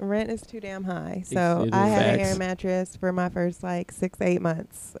York, rent is too damn high. So It is. I had an Facts. air mattress for my first like 6 to 8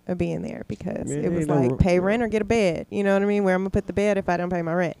 months of being there because Man, it was ain't no like ro- pay rent or get a bed. You know what I mean? Where I'm gonna put the bed if I don't pay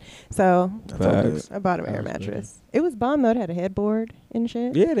my rent. So I fucked Facts. that. I bought an I air respect mattress. It was bomb though. It had a headboard and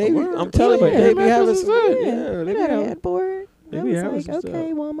shit. Yeah, they. Oh, Be, word. I'm telling Yeah, you, air they be having mattresses some. is good. Yeah, it they be had a having. headboard. they I be was having like, some stuff.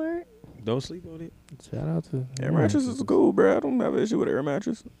 okay, Walmart. Don't sleep on it. Shout out to Air mattress is cool, bro. I don't have an issue with air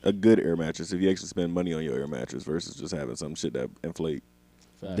mattress. A good air mattress if you actually spend money on your air mattress versus just having some shit that inflate.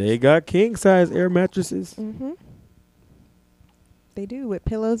 Facts. They got king size air mattresses. Mm-hmm. They do with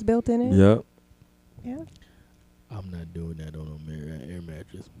pillows built in it. Yep. Yeah. I'm not doing that on a air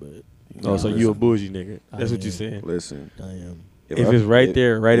mattress, but Oh, so you a bougie nigga? That's I what you am. saying. Listen, I am. If I- it's right if-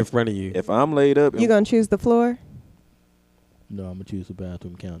 there, right in if- front of you. If I'm laid up, You gonna choose the floor? No, I'm gonna choose the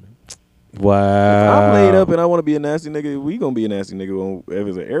bathroom counter. Wow. I'm laid up and I want to be a nasty nigga, we gonna be a nasty nigga on if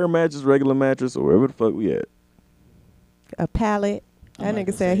it's an air mattress, regular mattress, or wherever the fuck we at. A pallet. I'm That not nigga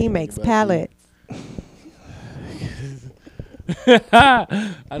gonna said say he anything makes about pallets.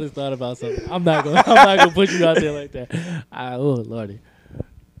 I just thought about something. I'm not gonna put you out there like that. Oh lordy.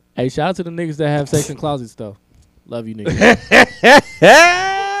 Hey, shout out to the niggas that have sex in closets though. Love you niggas.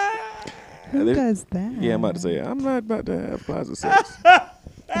 Who there- does that? Yeah, I'm about to say I'm not about to have closet sex.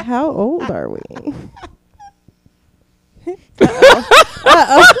 How old are we?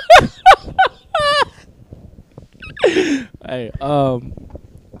 Hey,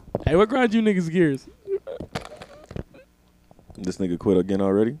 hey, what grind you niggas gears? This nigga quit again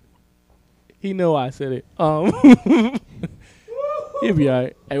already. He know I said it. He'll be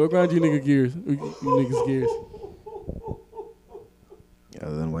alright. Hey, what grind you niggas gears? You niggas gears.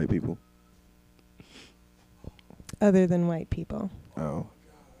 Other than white people. Other than white people. Oh.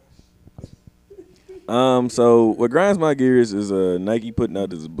 So what grinds my gears is Nike putting out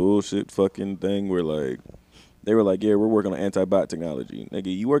this bullshit fucking thing where like they were like, yeah, we're working on anti-bot technology.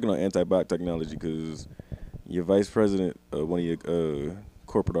 Nigga, you working on anti-bot technology because your vice president of one of your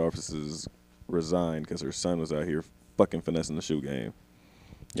corporate offices resigned because her son was out here fucking finessing the shoe game.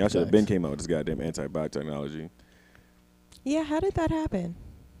 Y'all should have been Facts. came out with this goddamn anti-bot technology. Yeah, how did that happen?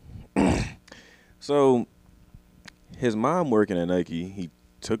 So, his mom working at Nike, he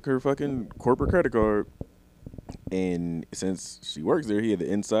took her fucking corporate credit card, and since she works there, he had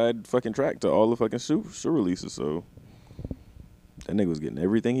the inside fucking track to all the fucking shoe releases. So, that nigga was getting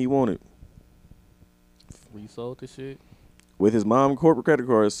everything he wanted. Resold the shit. With his mom corporate credit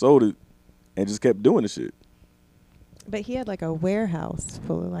card, sold it, and just kept doing the shit. But he had like a warehouse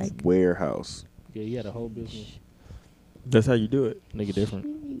full of like. Warehouse. Yeah, he had a whole business. That's how you do it. Nigga different.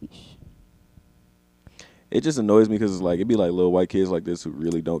 Sheesh. It just annoys me because it's like, it'd be like little white kids like this who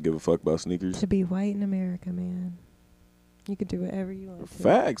really don't give a fuck about sneakers. To be white in America, man, you could do whatever you want.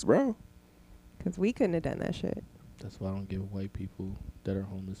 Facts, bro. Because we couldn't have done that shit That's why I don't give white people that are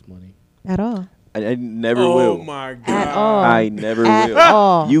homeless money. at all. I never Oh will. my god. At all. I never At will.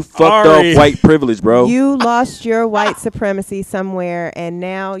 all. You fucked Ari. off white privilege, bro. You lost your white supremacy somewhere, and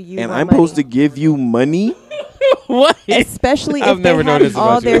now you. and want I'm money. supposed to give you money? What? Especially I've if never they known have this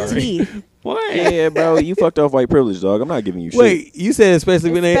all about you, their Ari. teeth. What? Yeah, bro. You fucked off white privilege, dog. I'm not giving you shit. Wait, you said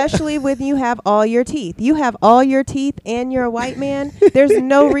especially when they. Especially when you have all your teeth. You have all your teeth and you're a white man. There's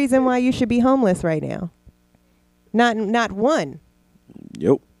no reason why you should be homeless right now. Not one.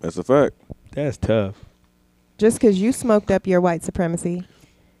 Yep, that's a fact. That's tough. Just because you smoked up your white supremacy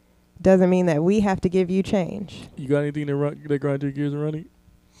doesn't mean that we have to give you change. You got anything that grind your gears and running?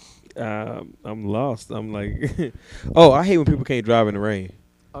 I'm lost. I'm like, oh, I hate when people can't drive in the rain.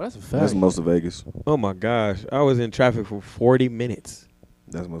 Oh, that's a fact. That's most of Vegas. Oh my gosh, I was in traffic for 40 minutes.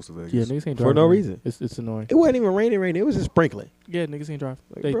 That's most of Vegas. Yeah, niggas ain't For driving. no reason. It's annoying. It wasn't even raining. It was just sprinkling. Yeah, niggas ain't drive.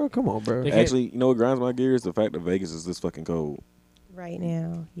 Like, They- bro, come on, bro. they can't- Actually, you know what grinds my gears? The fact that Vegas is this fucking cold. Right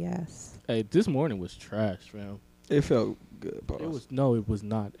now, yes. Hey, this morning was trash, fam. It felt good. Pause. It was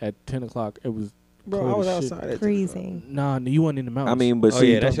not. At 10 o'clock, it was bro. cold I was as shit. outside. At Freezing. Nah, you wasn't in the mountains. I mean, but Oh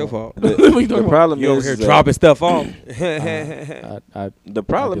see, yeah, that's your fault. What you the talking problem You over is here that- dropping stuff off. the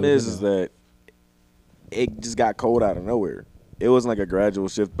problem I do, is you know. that it just got cold out of nowhere. It wasn't like a gradual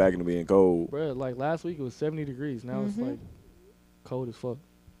shift back into being cold. Bro, like last week it was 70 degrees. Now it's Mhm. like cold as fuck.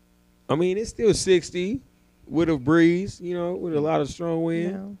 I mean, it's still 60 with a breeze. You know, with a lot of strong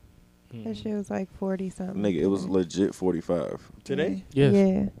wind. No, Mm. that shit was like 40 something. Nigga, it was legit 45. Today, Yes.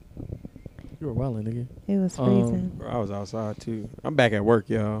 Yeah, You were wildin', nigga. it was Um, freezing. bro, I was outside too. I'm back at work,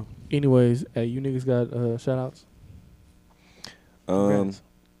 y'all. Anyways, hey, you niggas got shout outs? Um,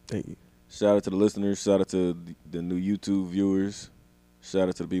 Thank you. shout out to the listeners. Shout out to the new YouTube viewers. Shout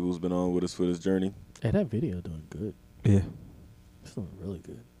out to the people who's been on with us for this journey. Hey, that video doing good. Yeah. It's doing really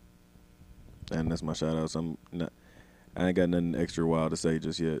good. And that's my shout outs. I ain't got nothing extra wild to say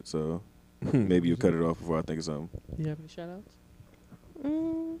just yet, so maybe you cut it off before I think of something. You have any shout outs?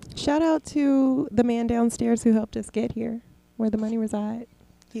 Shout out to the man downstairs who helped us get here, where the money reside.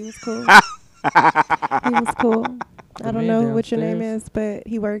 He was cool. He was cool. I don't man know what your name downstairs? is, but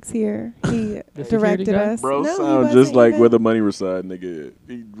he works here. He The security directed guy? us. Bro, No, he sound just wasn't like even- where the money reside, nigga.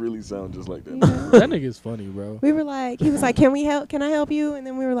 He really sound just like that. Yeah. That nigga's funny, bro. We were like, he was like, "Can we help? Can I help you?" And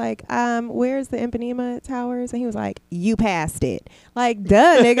then we were like, "Where's the Impanema Towers?" And he was like, "You passed it." Like,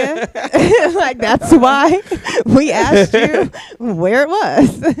 duh, nigga. Like, that's why we asked you where it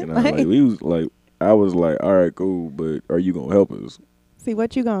was. You know, Like, like we was like, I was like, all right, cool, but are you gonna help us? see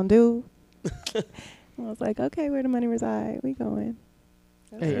what you gonna do. I was like, okay, where the money reside? We going.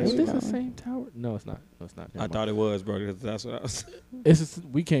 That's Hey, where is we this the going. same tower? No, it's not. No, it's not. I thought it was, bro. Because that's what I was. It's just,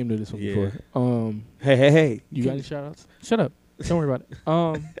 we came to this one Yeah. before. Hey. You got any shout outs? Shut up. Don't worry about it.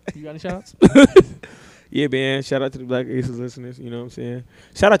 You got any shout outs? Yeah, man. Shout out to the Black Aces listeners. You know what I'm saying?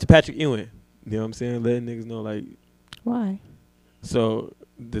 Shout out to Patrick Ewing. You know what I'm saying? Letting niggas know, like, Why? so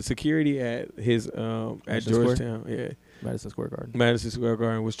the security at his at Madison Square? Georgetown, yeah, Madison Square Garden. Madison Square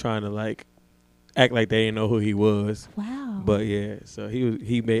Garden, was trying to like act like they didn't know who he was. Wow. But yeah, so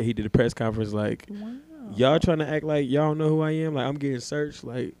he did a press conference like, wow. y'all trying to act like y'all know who I am. Like, I'm getting searched.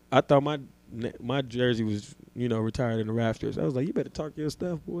 Like, I thought my jersey was, you know, retired in the rafters. I was like, you better talk your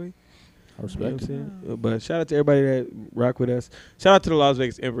stuff, boy. I You know what respect I'm it. saying? But shout out to everybody that rock with us. Shout out to the Las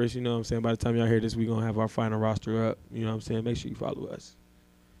Vegas Empress. You know what I'm saying? By the time y'all hear this, we going to have our final roster up. You know what I'm saying? Make sure you follow us.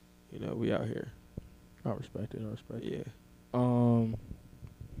 You know, we out here. I respect it. I respect it. Yeah.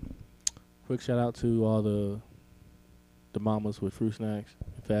 Quick shout out to all the mamas with fruit snacks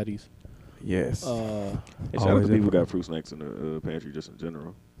and fatties. Yes. Hey, shout out Always to people who important. got fruit snacks in the pantry just in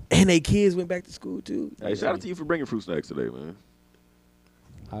general. And they kids went back to school, too. Hey, shout out to you for bringing fruit snacks today, man.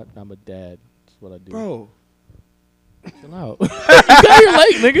 I'm a dad. That's what I do. Bro. Chill out. You got here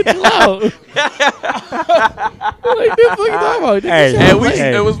late, nigga. Chill out. Like, this what you talking about? Hey, And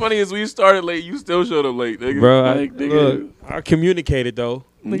Hey. it was funny as we started late, you still showed up late, nigga. Bro, Like, look, I communicated though.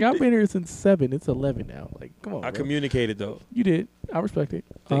 Like, I've been here since 7. It's 11 now. Like, come on. I bro. communicated though. You did. I respect it.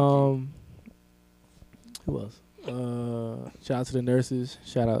 Thank you. Who else? Shout out to the nurses.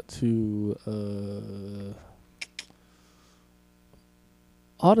 Shout out to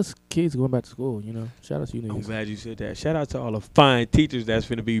all the kids going back to school. You know, shout out to you I'm niggas. glad you said that. Shout out to all the fine teachers that's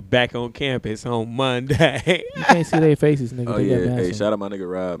finna be back on campus on Monday. You can't see their faces, nigga. Oh They got yeah, masks hey, on. shout out my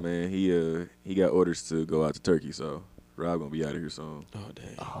nigga Rob, man. He got orders to go out to Turkey, so Rob gonna be out of here soon. Oh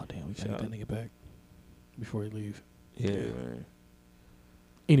dang. Oh damn, we Shout gotta out. get that nigga back before he leave. Yeah. man.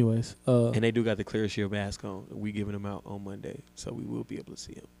 Anyways, And they do got the Clear Shield mask on. We giving them out on Monday, so we will be able to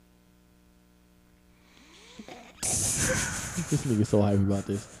see them. this nigga so hype about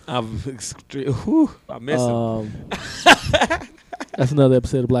this. I'm extreme. I miss them. That's another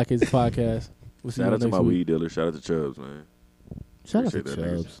episode of Black Aces Podcast. We'll see Shout you out to next my week. weed dealer. Shout out to Chubbs, man. Shout out to Appreciate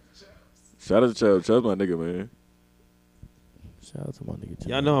that, nigga. Chubbs. Shout out to Chubbs. Chubbs, my nigga, man. Shout out to my nigga Chubbs.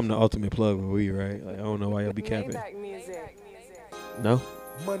 Y'all know I'm the ultimate plug for weed, right? Like I don't know why y'all be capping. No.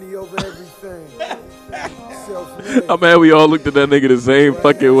 Money over everything. Self-made. I'm mad we all looked at that nigga the same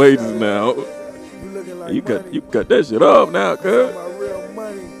fucking way just now. You looking like You money. cut that shit off now, cuz. My real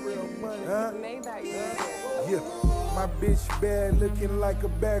money. Huh? Yeah. My bitch bad looking like a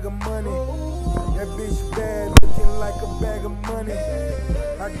bag of money. That bitch bad looking like a bag of money.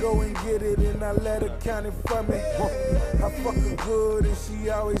 I go and get it and I let her count it for me. I fuck her good and she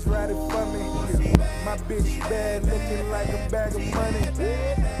always ride it for me. Yeah. My bitch bad looking like a bag of money.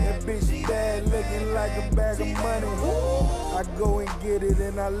 That bitch bad looking like a bag of money. I go and get it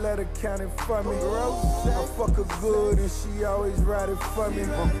and I let her count it for me. I fuck her good and she always ride it for me.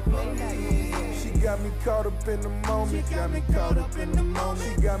 She got me caught up in the moment. Got me caught up in the moment.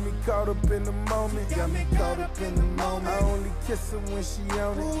 She got me caught up in the moment. Got me caught up in the moment. I only kiss her when she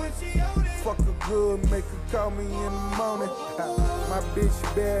on it. Fuck her good, make her call me in the morning. My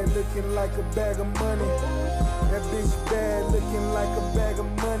bitch bad looking like a bag of money. That bitch bad looking like a bag of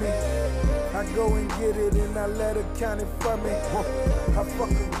money. I go and get it and I let her count it for me. I fuck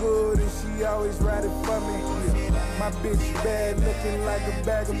her good and she always ride it for me. My bitch bad looking like a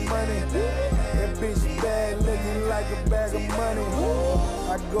bag of money. That bitch bad looking like a bag of money.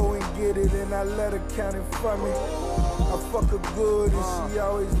 I go and get it and I let her count it for me. I fuck her good and she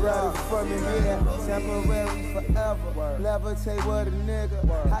always ride it for me. Yeah, temporary forever. Levitate with a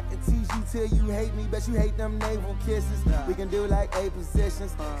nigga. I can teach you till you hate me, but you hate them naval kisses. We can do like 8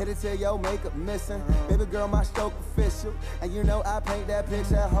 positions. Hit it till your makeup missing. Baby girl, my stroke official. And you know I paint that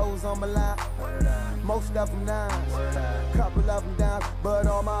picture, hoes on my line. Most of them nines, couple of them downs, but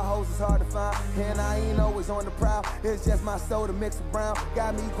all my hoes is hard to find. And I ain't always on the prowl. It's just my soda mixed with brown.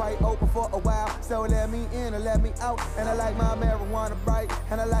 Got me quite open for a while. So let me in and let me out. And I like my marijuana bright,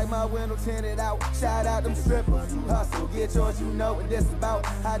 and I like my window tinted out. Shout out them strippers, hustle, get yours, you know what this about.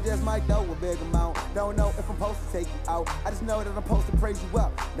 I just might throw a big amount. Don't know if I'm supposed to take you out. I just know that I'm supposed to praise you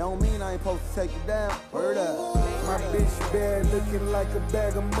up. Don't mean I ain't supposed to take you down. Word up. My bitch bad looking like a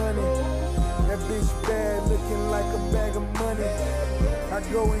bag of money. That bitch bad looking like a bag of money. I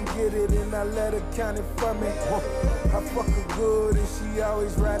go and get it and I let her count it for me. I fuck her good and she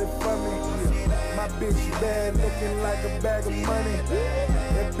always ride it for me. My bitch bad looking like a bag of money.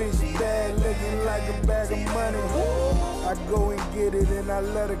 That bitch bad looking like a bag of money. I go and get it and I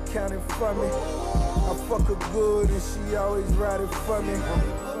let her count it for me. I fuck her good and she always ride it for me.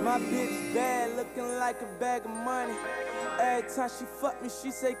 My bitch bad looking like a bag of money. Every time she fuck me,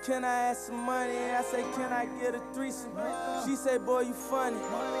 she say, can I have some money? And I say, can I get a threesome? She say, boy, you funny.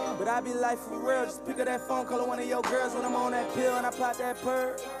 But I be like, for real, just pick up that phone, call her one of your girls when I'm on that pill and I pop that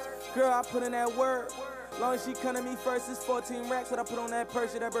purr. Girl, I put in that word. Long as she come to me first, it's 14 racks. What I put on that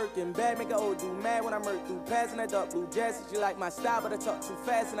purse, that Birkin bag, make a old dude mad when I murk through passing that dark blue jacket. She like my style, but I talk too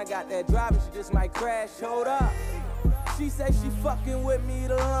fast and I got that drive and she just might crash. Hold up. She say she fucking with me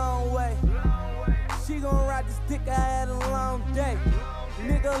the long way. She gon' ride this dick, I had a long day.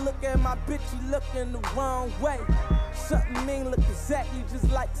 Nigga look at my bitch, he looking the wrong way. Something mean look exactly just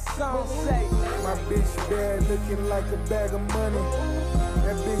like the song say. My bitch bad looking like a bag of money.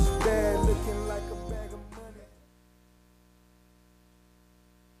 That bitch